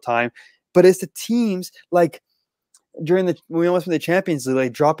every single time. But it's the teams like when we almost won the Champions League,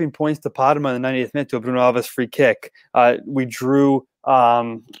 like dropping points to Parma in the 90th minute to a Bruno Alves free kick. We drew.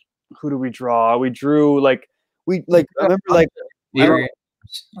 Who do we draw? We drew I remember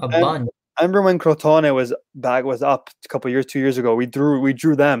I remember when Crotone was up a couple years, 2 years ago. We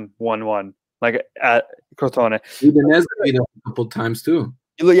drew them 1-1 at Crotone. Udinese beat us a couple times too.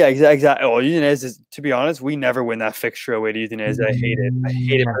 Yeah, exactly. Oh, Udinese is, to be honest, we never win that fixture away to Udinese. I hate it.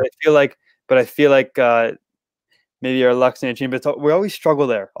 But I feel like maybe our luck's in a change. But we always struggle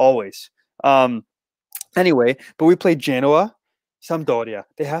there, always. Anyway, but we played Genoa, Sampdoria.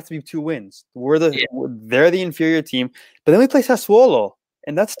 They have to be 2 wins. They're the inferior team. But then we play Sassuolo,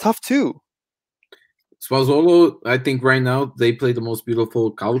 and that's tough too. Sassuolo, I think right now they play the most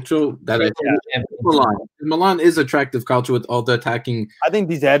beautiful calcio that I think. Milan is attractive calcio with all the attacking. I think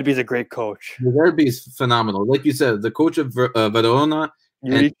Di Zerbi is a great coach. Di Zerbi is phenomenal. Like you said, the coach of Verona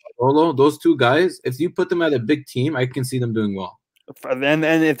and Sassuolo, those 2 guys, if you put them at a big team, I can see them doing well. And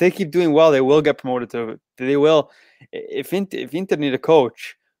if they keep doing well, they will get promoted to. They will. If Inter need a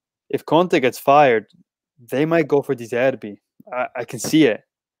coach, if Conte gets fired, they might go for Di Zerbi. I can see it.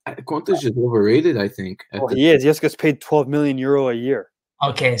 Conte is just overrated, I think. He is. He just gets paid €12 million a year.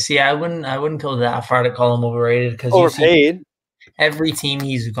 Okay, see, I wouldn't go that far to call him overrated because overpaid. Every team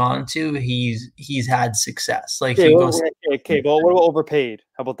he's gone to, he's had success. Like but what about overpaid?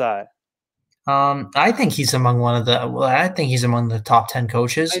 How about that? I think he's among the top 10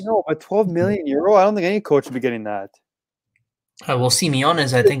 coaches. I know, but €12 million. I don't think any coach would be getting that. Well, Simeone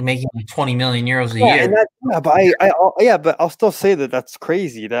is, I think, making like €20 million a year. But I'll still say that's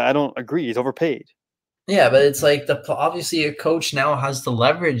crazy. That I don't agree. He's overpaid. Yeah, but it's like obviously your coach now has the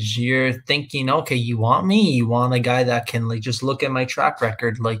leverage. You're thinking, okay, you want me? You want a guy that can just look at my track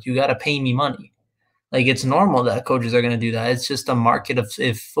record? You got to pay me money. It's normal that coaches are going to do that. It's just a market of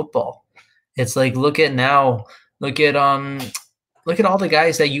football. It's look at all the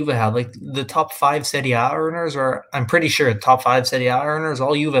guys that Juve had. The top 5 Serie A earners I'm pretty sure top 5 Serie A earners,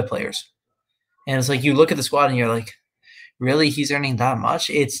 all Juve players. And it's you look at the squad and you're like, really, he's earning that much?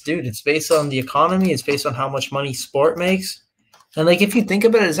 It's based on the economy. It's based on how much money sport makes. And if you think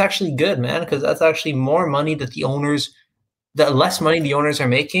about it, it's actually good, man, because that's actually more money that the less money the owners are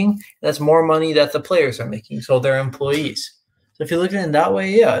making, that's more money that the players are making. So they're employees. So if you look at it in that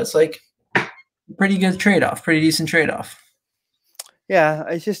way, yeah, it's pretty good trade-off, pretty decent trade-off. Yeah,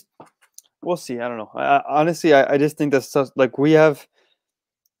 it's just we'll see. I don't know. Honestly, I just think that's we have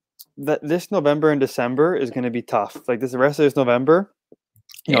that this November and December is going to be tough. The rest of this November,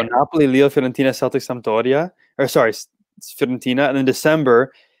 Napoli, Lille, Fiorentina, Celtic, Sampdoria, Fiorentina, and then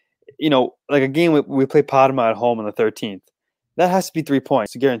December, a game we play Parma at home on the 13th. That has to be 3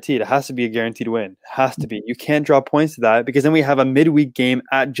 points, guaranteed. It has to be a guaranteed win. It has to be. You can't drop points to that because then we have a midweek game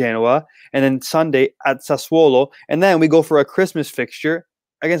at Genoa and then Sunday at Sassuolo, and then we go for a Christmas fixture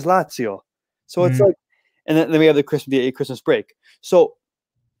against Lazio. So it's and then we have the Christmas break. So,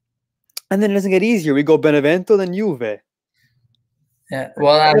 and then it doesn't get easier. We go Benevento, then Juve. Yeah.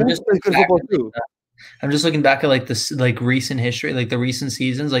 Well, I'm just looking back at this recent history, the recent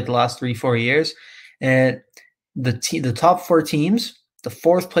seasons, the last 3-4 years, and the top 4 teams, the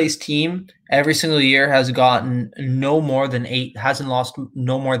 4th place team every single year has gotten no more than 8, hasn't lost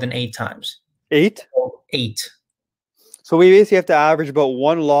no more than 8 times. 8? 8. So we basically have to average about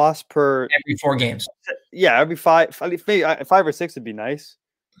 1 loss per every 4 games. Yeah, every 5 or 6 would be nice.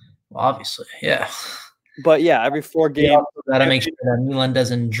 Well, obviously, yeah. But yeah, every 4 games. Got to make sure that Milan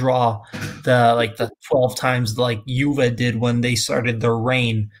doesn't draw the 12 times like Juve did when they started their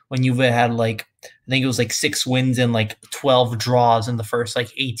reign. When Juve had I think it was 6 wins and 12 draws in the first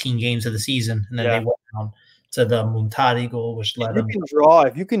 18 games of the season, and then they went down to the Montari goal, which led them.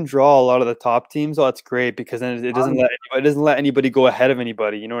 If you can draw a lot of the top teams, that's great because then it doesn't let anybody go ahead of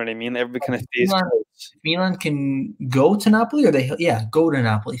anybody. You know what I mean? Everybody kind of stays close. Milan can go to Napoli, or go to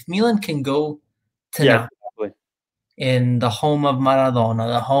Napoli. If Milan can go to Napoli in the home of Maradona,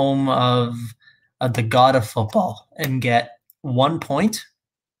 the home of the god of football, and get 1 point,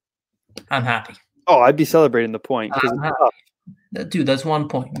 I'm happy. Oh, I'd be celebrating the point. Dude, that's 1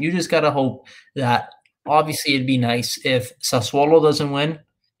 point. You just got to hope that obviously it'd be nice if Sassuolo doesn't win,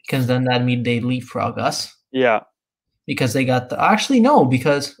 because then that'd mean they leapfrog us. Yeah. Because they got it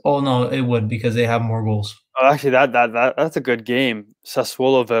would because they have more goals. Oh, actually, that's a good game.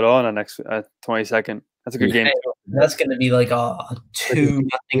 Sassuolo Verona next 22nd. That's a good game. That's going to be like a 2-0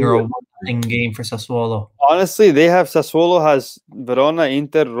 or a 1-0 game for Sassuolo. Honestly, Sassuolo has Verona,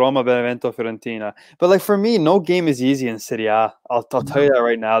 Inter, Roma, Benevento, Fiorentina. But like for me, no game is easy in Serie A. I'll tell you that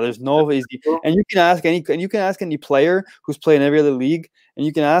right now. There's no easy. And you can ask any player who's playing every other league, and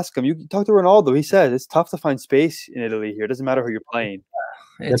you can ask him. You can talk to Ronaldo. He said it's tough to find space in Italy here. It doesn't matter who you're playing.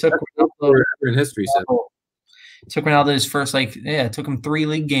 It took Ronaldo in history. It took Ronaldo his first it took him 3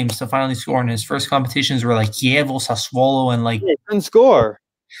 league games to finally score. And his first competitions were like Chievo, Sassuolo, and he couldn't score.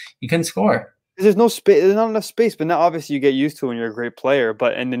 He couldn't score. There's no space. There's not enough space. But now, obviously, you get used to it when you're a great player.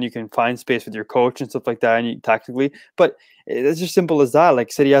 And then you can find space with your coach and stuff like that, and tactically. But it's just simple as that.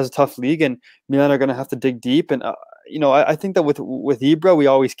 Like City has a tough league, and Milan are going to have to dig deep. And I think that with Ibra, we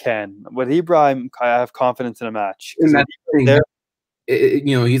always can. With Ibra, I have confidence in a match.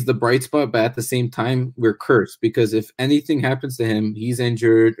 He's the bright spot, but at the same time, we're cursed because if anything happens to him, he's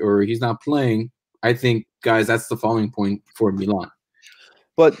injured or he's not playing. I think, guys, that's the falling point for Milan.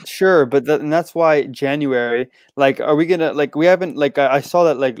 But sure, and that's why January. Like, are we gonna we haven't I saw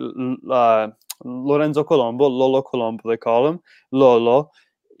that Lorenzo Colombo, Lolo Colombo, they call him Lolo.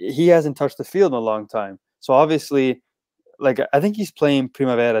 He hasn't touched the field in a long time, so obviously, I think he's playing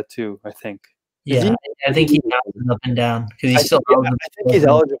Primavera too. I think. Yeah, I think he's up and down because he's still. I think he's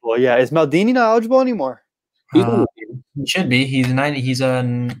eligible. Yeah, is Maldini not eligible anymore? He should be. He's 90. He's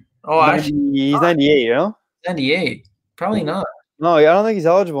on. Oh, actually, he's 98. 98. Probably not. No, I don't think he's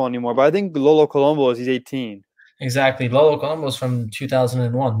eligible anymore. But I think Lolo Colombo he's 18. Exactly. Lolo Colombo's from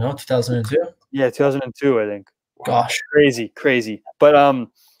 2001. No, 2002. Yeah, 2002. I think. Gosh, crazy. But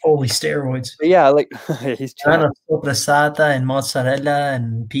holy steroids. Yeah, he's trying to sopressata and mozzarella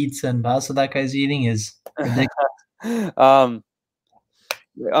and pizza and pasta that guy's eating is ridiculous.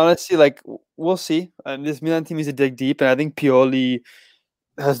 Honestly, we'll see. This Milan team needs to dig deep, and I think Pioli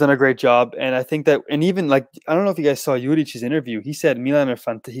has done a great job. And I think that, and even I don't know if you guys saw Juric's interview. He said Milan are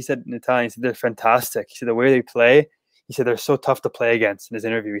he said in Italian, he said they're fantastic. He said the way they play. He said they're so tough to play against in his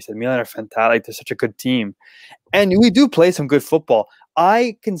interview. He said Milan are fantastic. They're such a good team. And we do play some good football.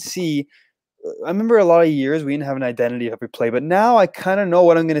 I can see – I remember a lot of years we didn't have an identity of every play, but now I kind of know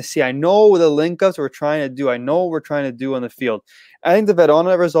what I'm going to see. I know the link-ups we're trying to do. I know what we're trying to do on the field. I think the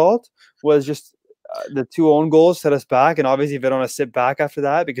Verona result was just the 2 own goals set us back, and obviously Verona sit back after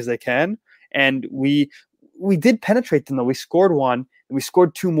that because they can. And we did penetrate them, though. We scored 1. And we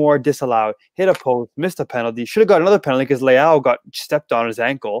scored 2 more disallowed, hit a post, missed a penalty. Should have got another penalty because Leao got stepped on his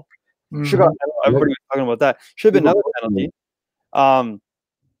ankle. Should have got, everybody was talking about that. Should have been another penalty.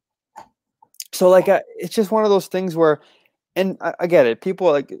 So it's just one of those things where, and I get it. People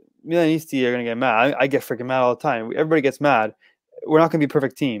Milanisti are going to get mad. I get freaking mad all the time. Everybody gets mad. We're not going to be a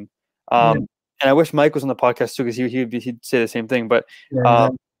perfect team. And I wish Mike was on the podcast too because he'd say the same thing. But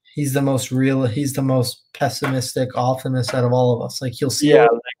he's the most real. He's the most pessimistic optimist out of all of us. He'll see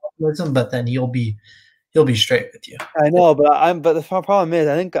optimism, but then he'll be straight with you. I know, but the problem is,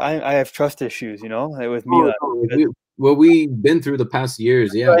 I think I have trust issues. With Milan. What we've been through the past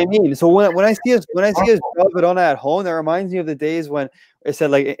years, yeah. I mean, so when I see us Verona at home, that reminds me of the days when it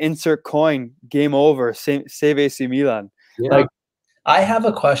said insert coin, game over, save AC Milan. Yeah. I have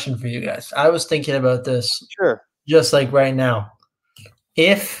a question for you guys. I was thinking about this. Sure. Just right now.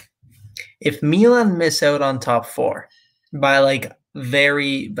 If Milan miss out on top 4 by a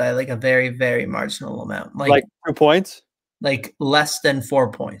very, very marginal amount, 2 points, less than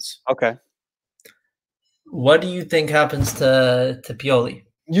 4 points. Okay. What do you think happens to Pioli?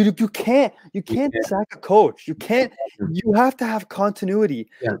 You can't sack a coach. You can't. You have to have continuity.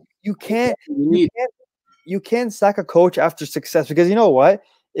 Yeah. You can't sack a coach after success because you know what?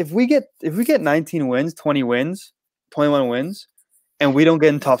 If we get 19 wins, 20 wins, 21 wins, and we don't get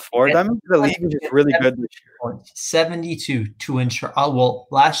in top 4, that means the league is just really good this year. 72 to ensure. Well,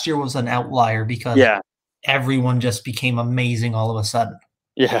 last year was an outlier because everyone just became amazing all of a sudden.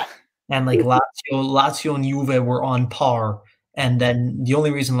 Yeah. And Lazio and Juve were on par. And then the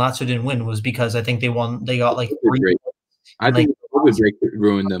only reason Lazio didn't win was because I think they won. They got 3. I think COVID break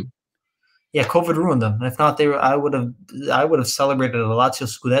ruined them. Yeah, COVID ruined them. If not, I would have celebrated a Lazio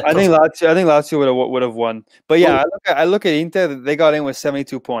Scudetto. I think Lazio would have won. But yeah, I look at Inter. They got in with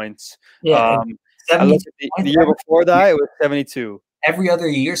 72 points. Yeah, I look at the year before that it was 72. Every other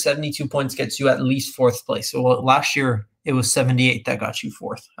year, 72 points gets you at least 4th place. So last year it was 78 that got you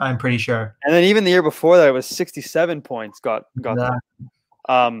 4th. I'm pretty sure. And then even the year before that, it was 67 points got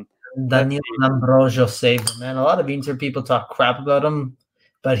them. Danilo Ambrosio saved him, man. A lot of Inter people talk crap about him,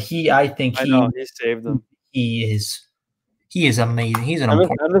 but he saved them. He is amazing. He's I'm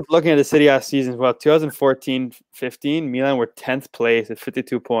just looking at the Serie A seasons. Well, 2014-15, Milan were 10th place at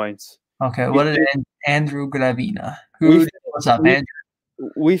 52 points. Okay, what did Andrew Gravina? What's up, Andrew?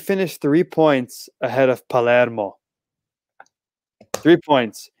 We finished 3 points ahead of Palermo. 3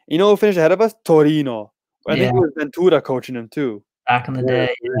 points. You know who finished ahead of us? Torino. I think it was Ventura coaching them too. Back in the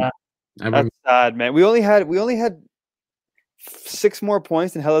day, That's sad, man. We only had 6 more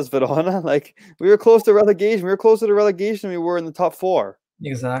points than Hellas Verona. Like, we were close to relegation. We were closer to relegation than we were in the top 4.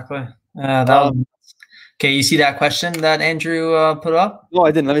 Exactly. Okay, you see that question that Andrew put up? No,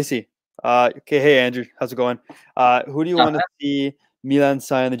 I didn't. Let me see. Okay, hey Andrew, how's it going? Who do you want to see Milan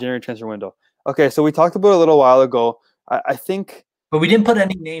sign in the January transfer window? Okay, so we talked about it a little while ago. I think, but we didn't put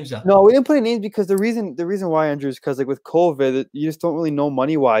any names up. No, we didn't put any names because the reason why, Andrew, is because, like, with COVID, you just don't really know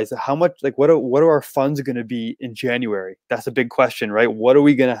money wise how much, like, what are our funds going to be in January? That's a big question, right? What are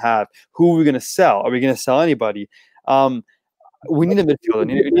we going to have? Who are we going to sell? Are we going to sell anybody? We need a midfielder.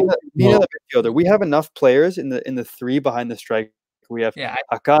 We need another midfielder. We have enough players in the 3 behind the strike. We have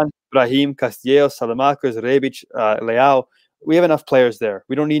Akan, Brahim, Castiello, Salamakers, Rebic, Leao. We have enough players there.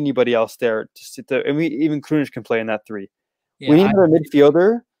 We don't need anybody else there to sit there. And even Krunic can play in that 3. Yeah, we need another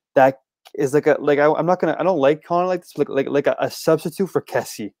midfielder that is I don't like calling it like this, like a substitute for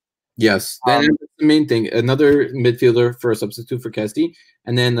Kessie. Yes, that's the main thing. Another midfielder for a substitute for Kessie,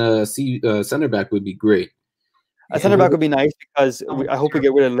 and then center back would be great. A center back would be nice because I hope we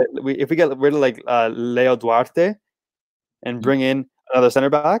get rid of if we get rid of Leo Duarte and bring in another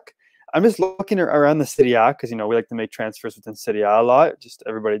center back. I'm just looking around the Serie A because, we like to make transfers within Serie A a lot. Just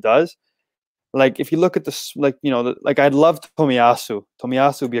everybody does. Like, if you look at this, I'd love Tomiyasu.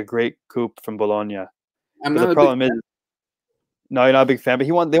 Tomiyasu would be a great coup from Bologna. The problem is, no, you're not a big fan, but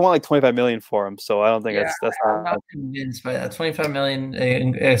they want like 25 million for him. So I don't think that's I'm not convinced by that. 25 million,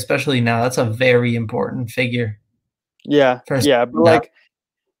 especially now, that's a very important figure. Yeah, but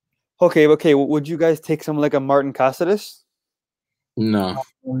okay. Would you guys take someone like a Martin Cáceres? No.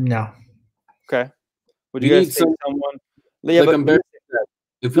 Okay. Would you guys take someone? Yeah, but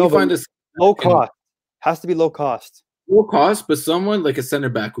if we find a low cost, has to be low cost. Low cost, but someone like a center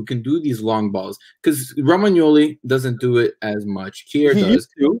back who can do these long balls. Because Romagnoli doesn't do it as much. Kier does.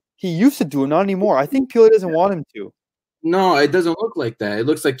 He used to do it, not anymore. I think Pioli doesn't want him to. No, it doesn't look like that. It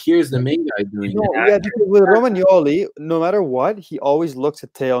looks like Kier's the main guy doing it. Yeah, because with Romagnoli, no matter what, he always looks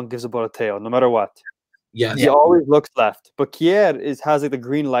at Teo and gives about a Teo, no matter what. Yes. He always looks left. But Kier has like the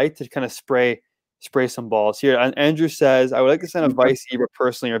green light to kind of spray some balls here. And Andrew says, I would like to send a vice either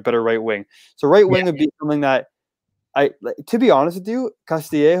personally or a better right wing. So right wing would be something that to be honest with you,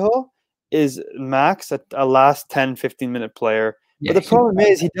 Castillejo is max a last 10, 15-minute player. But the problem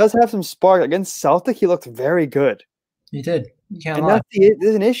is he does have some spark. Against Celtic, he looked very good. He did.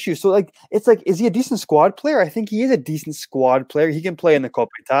 There's an issue. So is he a decent squad player? I think he is a decent squad player. He can play in the Coppa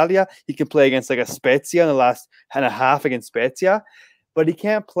Italia. He can play against like a Spezia in the last and a half against Spezia. But he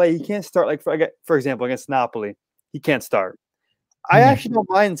can't play. He can't start, like, for example, against Napoli. He can't start. I actually don't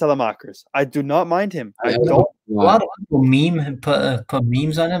mind Salamakers. I do not mind him. I don't. A lot of people put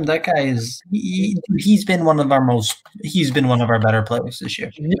memes on him. That guy he's been one of our better players this year.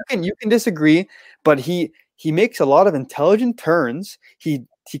 You can disagree, but he makes a lot of intelligent turns. He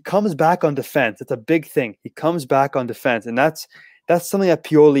comes back on defense. It's a big thing. He comes back on defense, and that's something that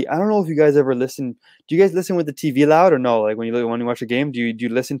Pioli. I don't know if you guys ever listen. Do you guys listen with the TV loud or no? Like when you watch a game, do you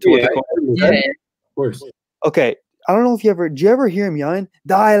listen to what the coach says? Of course. Okay. I don't know if do you ever hear him yelling,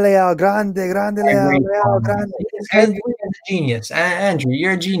 "Dai Leao, grande Leao, grande." Andrew's a genius. Andrew,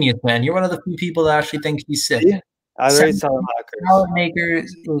 you're a genius, man. You're one of the few people that actually think he's sick. I rate Salamakers. Salamaker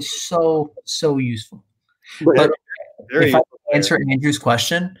is so useful. But if I answer Andrew's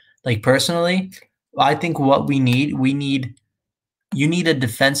question, like personally, I think what you need a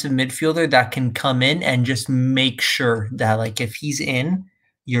defensive midfielder that can come in and just make sure that, like, if he's in,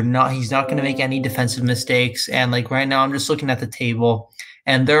 he's not going to make any defensive mistakes. And like right now, I'm just looking at the table,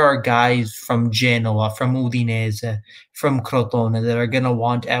 and there are guys from Genoa, from Udinese, from Crotone that are going to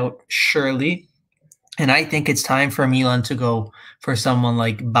want out surely. And I think it's time for Milan to go for someone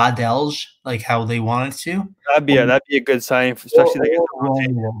like Badelj, like how they wanted to. That'd be a good sign, especially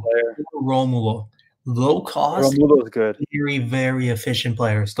Romulo. Low cost, Romulo's good. Very, very efficient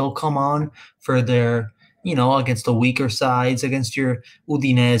players. They'll come on for their, against the weaker sides, against your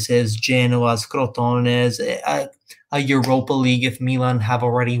Udineses, Genoas, Crotones, a Europa League if Milan have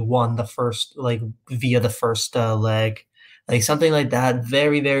already won the first, like via the first leg. Like something like that,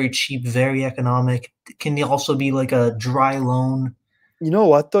 very, very cheap, very economic. Can also be like a dry loan. You know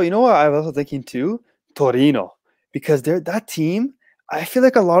what though? You know what I was also thinking too? Torino, because that team. I feel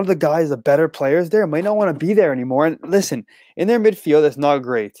like a lot of the guys, the better players there, might not want to be there anymore. And listen, in their midfield, it's not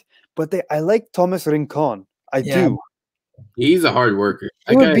great, but I like Thomas Rincon. I do. He's a hard worker.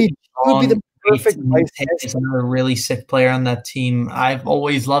 He would be the perfect He's another really sick player on that team. I've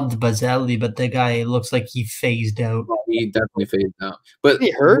always loved Bazzelli, but the guy looks like he phased out. He definitely phased out. But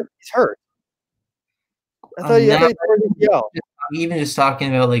he hurt? He's hurt. I thought he even just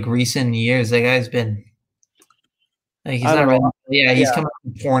talking about like recent years, that guy's been like he's not really, he's coming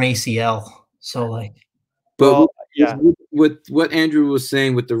from torn ACL. So like, but with what Andrew was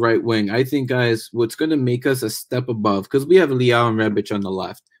saying with the right wing, I think, guys, what's going to make us a step above, because we have Leao and Rebic on the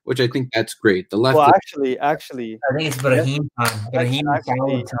left, which I think that's great. The left. Well, actually, I think it's Brahim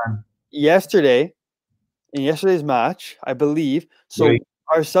time. Yesterday, in yesterday's match, I believe. So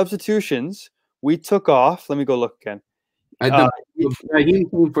our substitutions, we took off. Let me go look again. Brahim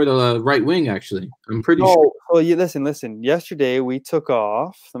came for the right wing. Actually, I'm pretty sure. Oh, yeah. Listen. Yesterday we took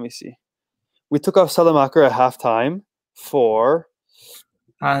off. Let me see. We took off Salamaker at halftime for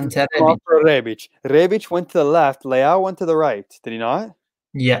Rebic. Rebic went to the left. Leao went to the right. Did he not?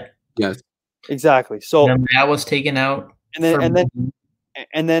 Yeah. Yes. Exactly. So Leao was taken out, and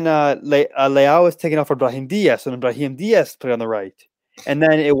then Leao was taken out for Brahim Diaz. So then Brahim Diaz put on the right, and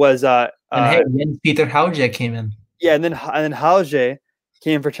then it was Peter Hauge came in. Yeah, and then Hauge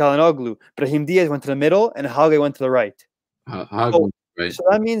came for Çalhanoğlu. Brahim Diaz went to the middle, and Hauge went to the right. So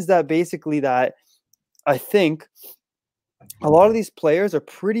that means that basically that I think a lot of these players are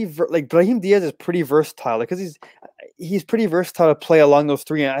pretty like Brahim Diaz is pretty versatile because he's pretty versatile to play along those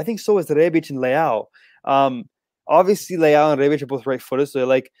three, and I think so is Rebic and Leao. Obviously Leao and Rebic are both right-footed,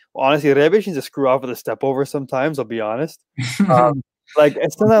 so honestly, Rebic needs to screw off with a step over sometimes. I'll be honest. Like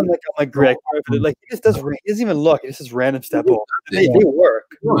it's not I'm like Greg, like he doesn't even look. It's just random step over. They work.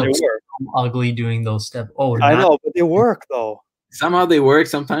 They work. I'm ugly doing those step over. I know, but they work though. Somehow they work.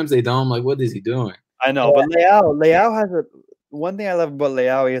 Sometimes they don't. I'm like, what is he doing? I know, but Leao has one thing I love about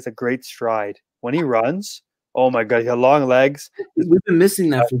Leao. He has a great stride when he runs. Oh my god, he has long legs. We've been missing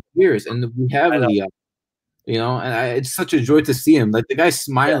that for years, and we have Leao. You know, and it's such a joy to see him. Like the guy's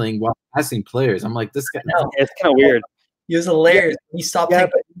smiling while passing players. I'm like, this guy. It's kind of weird. He was hilarious. He stopped.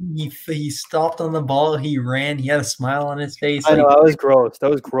 He stopped on the ball. He ran. He had a smile on his face. I know that was gross. That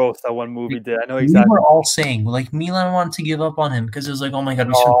was gross. That one movie did. I know exactly. We were all saying like Milan wanted to give up on him because it was like, oh my god,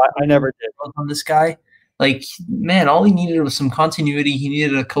 I never did on this guy. Like, man, all he needed was some continuity. He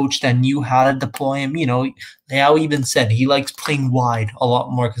needed a coach that knew how to deploy him. You know, Leao even said he likes playing wide a lot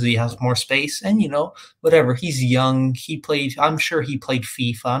more because he has more space. And, you know, whatever. He's young. I'm sure he played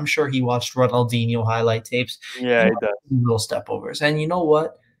FIFA. I'm sure he watched Ronaldinho highlight tapes. Yeah, he does. Little step overs. And you know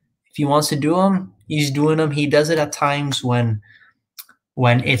what? If he wants to do them, he's doing them. He does it at times when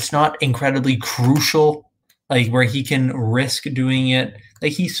it's not incredibly crucial, like where he can risk doing it.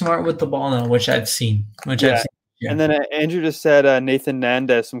 Like he's smart with the ball now, which I've seen. Yeah. And then Andrew just said Nathan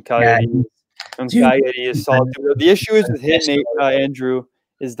Nandez from Cagliari. Cagliari is solid. The issue is with him, Andrew,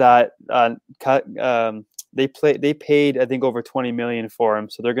 is that they paid I think over 20 million for him,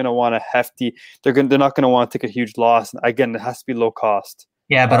 so they're going to want a hefty. They're not going to want to take a huge loss. Again, it has to be low cost.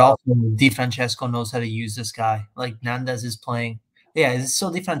 Yeah, but also Di Francesco knows how to use this guy. Like Nandez is playing. Yeah, is it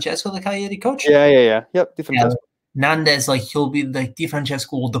still Di Francesco the Cagliari coach? Yeah. Yep, Di Francesco. Nandez, like he'll be like Di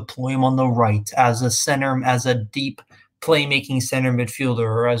Francesco will deploy him on the right as a center, as a deep playmaking center midfielder,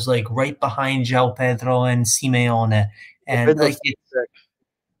 or as like right behind João Pedro and Simeone. And like,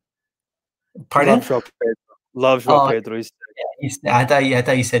 pardon? Love João Pedro. He's sick. I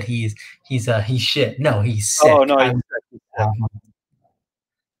thought you said he's shit. No, he's sick. Oh no, he's sick.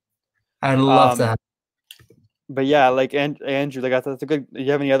 I'd love that. But yeah, like Andrew, like that's a good. Do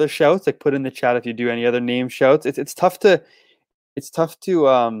you have any other shouts? Like put in the chat if you do any other name shouts. It's tough to see. It's tough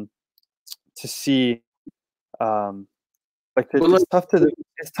to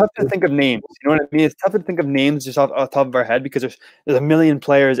think of names. You know what I mean? It's tough to think of names just off the top of our head because there's a million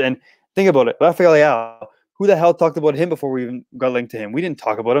players. And think about it. Rafael Leao, who the hell talked about him before we even got linked to him? We didn't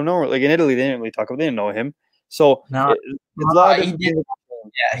talk about him. No, like in Italy, they didn't really talk about. They didn't know him. So he did.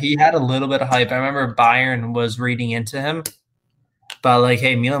 Yeah, he had a little bit of hype. I remember Bayern was reading into him. But like,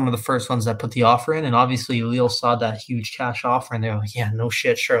 hey, Milan were the first ones that put the offer in, and obviously Lille saw that huge cash offer, and they're like, "Yeah, no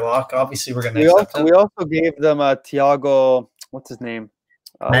shit, Sherlock. Obviously, we're gonna." We also gave them Thiago. What's his name?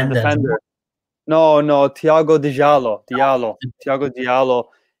 Defender. No, Thiago Diallo. Thiago Diallo,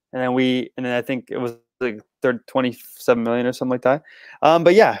 and then I think it was like 27 million or something like that.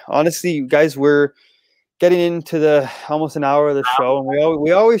 But yeah, honestly, guys, we're getting into the almost an hour of the show, and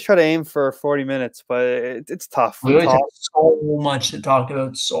we always try to aim for 40 minutes, but it's tough. We always have so much to talk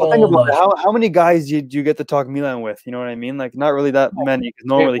about. How many guys do you get to talk Milan with? You know what I mean? Like, not really that many, because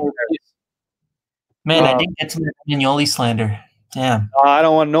no one really cares. Man, I didn't get to the Mignoli slander. Damn.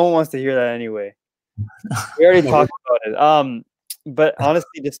 No one wants to hear that anyway. We already talked about it. But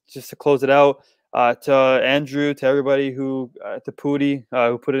honestly, just to close it out, to Andrew, to everybody to Pooty,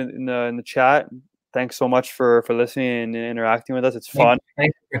 who put it in the chat. Thanks so much for listening and interacting with us. It's fun.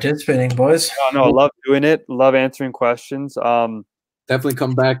 Thanks for participating, boys. No, I love doing it. Love answering questions. Definitely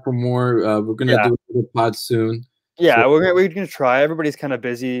come back for more. We're gonna do a pod soon. Yeah, so we're gonna try. Everybody's kind of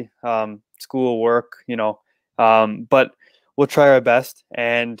busy, school, work, but we'll try our best.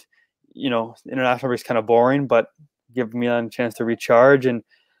 And international break is kind of boring, but give Milan a chance to recharge. And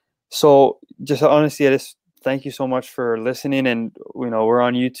so, just honestly, I just thank you so much for listening. And we're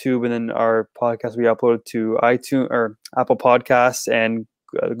on YouTube, and then our podcast we upload to iTunes or Apple Podcasts and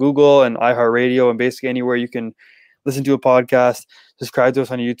Google and iHeartRadio, and basically anywhere you can listen to a podcast. Subscribe to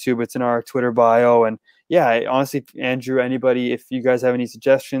us on YouTube. It's in our Twitter bio. And yeah, honestly, Andrew, anybody, if you guys have any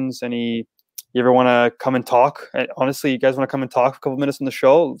suggestions, you ever want to come and talk, honestly, you guys want to come and talk for a couple minutes on the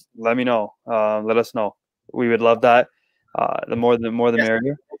show, let me know. Let us know. We would love that. The more the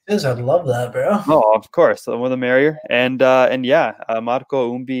merrier. I'd love that, bro. Oh, of course. The more the merrier. And yeah,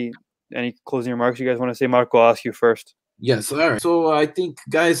 Marco, Umbi, any closing remarks you guys want to say? Marco, I'll ask you first. Yes, all right. So I think,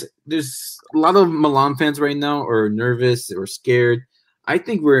 guys, there's a lot of Milan fans right now are nervous or scared. I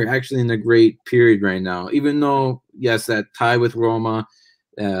think we're actually in a great period right now, even though, yes, that tie with Roma,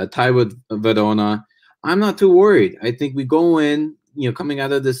 tie with Verona, I'm not too worried. I think we go in, coming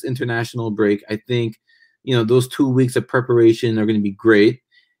out of this international break, I think, those 2 weeks of preparation are going to be great.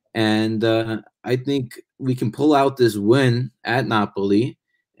 And I think we can pull out this win at Napoli.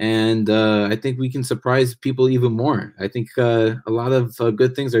 And I think we can surprise people even more. I think a lot of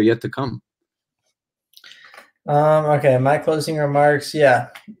good things are yet to come. Okay, my closing remarks. Yeah,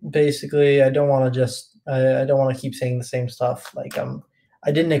 basically, I don't want to keep saying the same stuff. Like,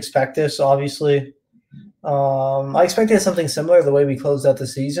 I didn't expect this, obviously. I expected something similar the way we closed out the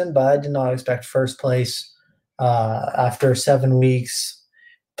season, but I did not expect first place after 7 weeks.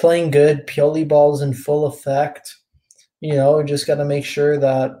 Playing good, Pioli ball's in full effect. Just got to make sure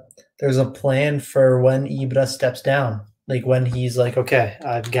that there's a plan for when Ibra steps down. Like, when he's like, okay,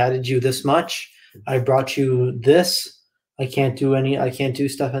 I've guided you this much. I brought you this. I can't do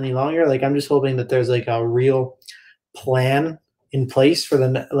stuff any longer. Like, I'm just hoping that there's like a real plan in place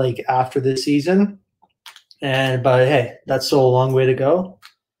for after this season. But hey, that's still a long way to go.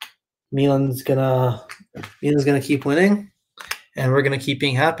 Milan's gonna keep winning, and we're gonna keep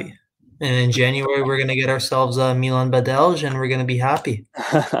being happy. And in January, we're gonna get ourselves a Milan Badelj, and we're gonna be happy.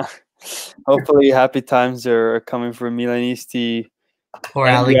 Hopefully, happy times are coming for Milanisti.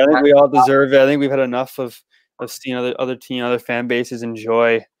 I think we all deserve it. I think we've had enough of seeing other fan bases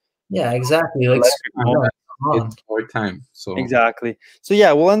enjoy. Yeah, exactly. Like, it's more time. So exactly. So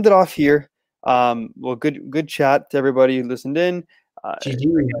yeah, we'll end it off here. Well, good chat to everybody who listened in.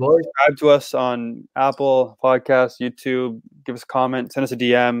 Subscribe to us on Apple Podcasts, YouTube. Give us a comment, send us a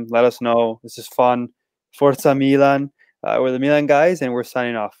DM, let us know. This is fun. Forza Milan. We're the Milan guys, and we're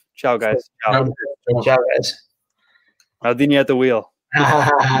signing off. Ciao, guys. Ciao, guys. Maldini at the wheel.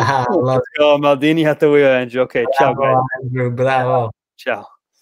 Let's go, Maldini at the wheel, Andrew. Okay, ciao, guys. Andrew, bravo. Ciao.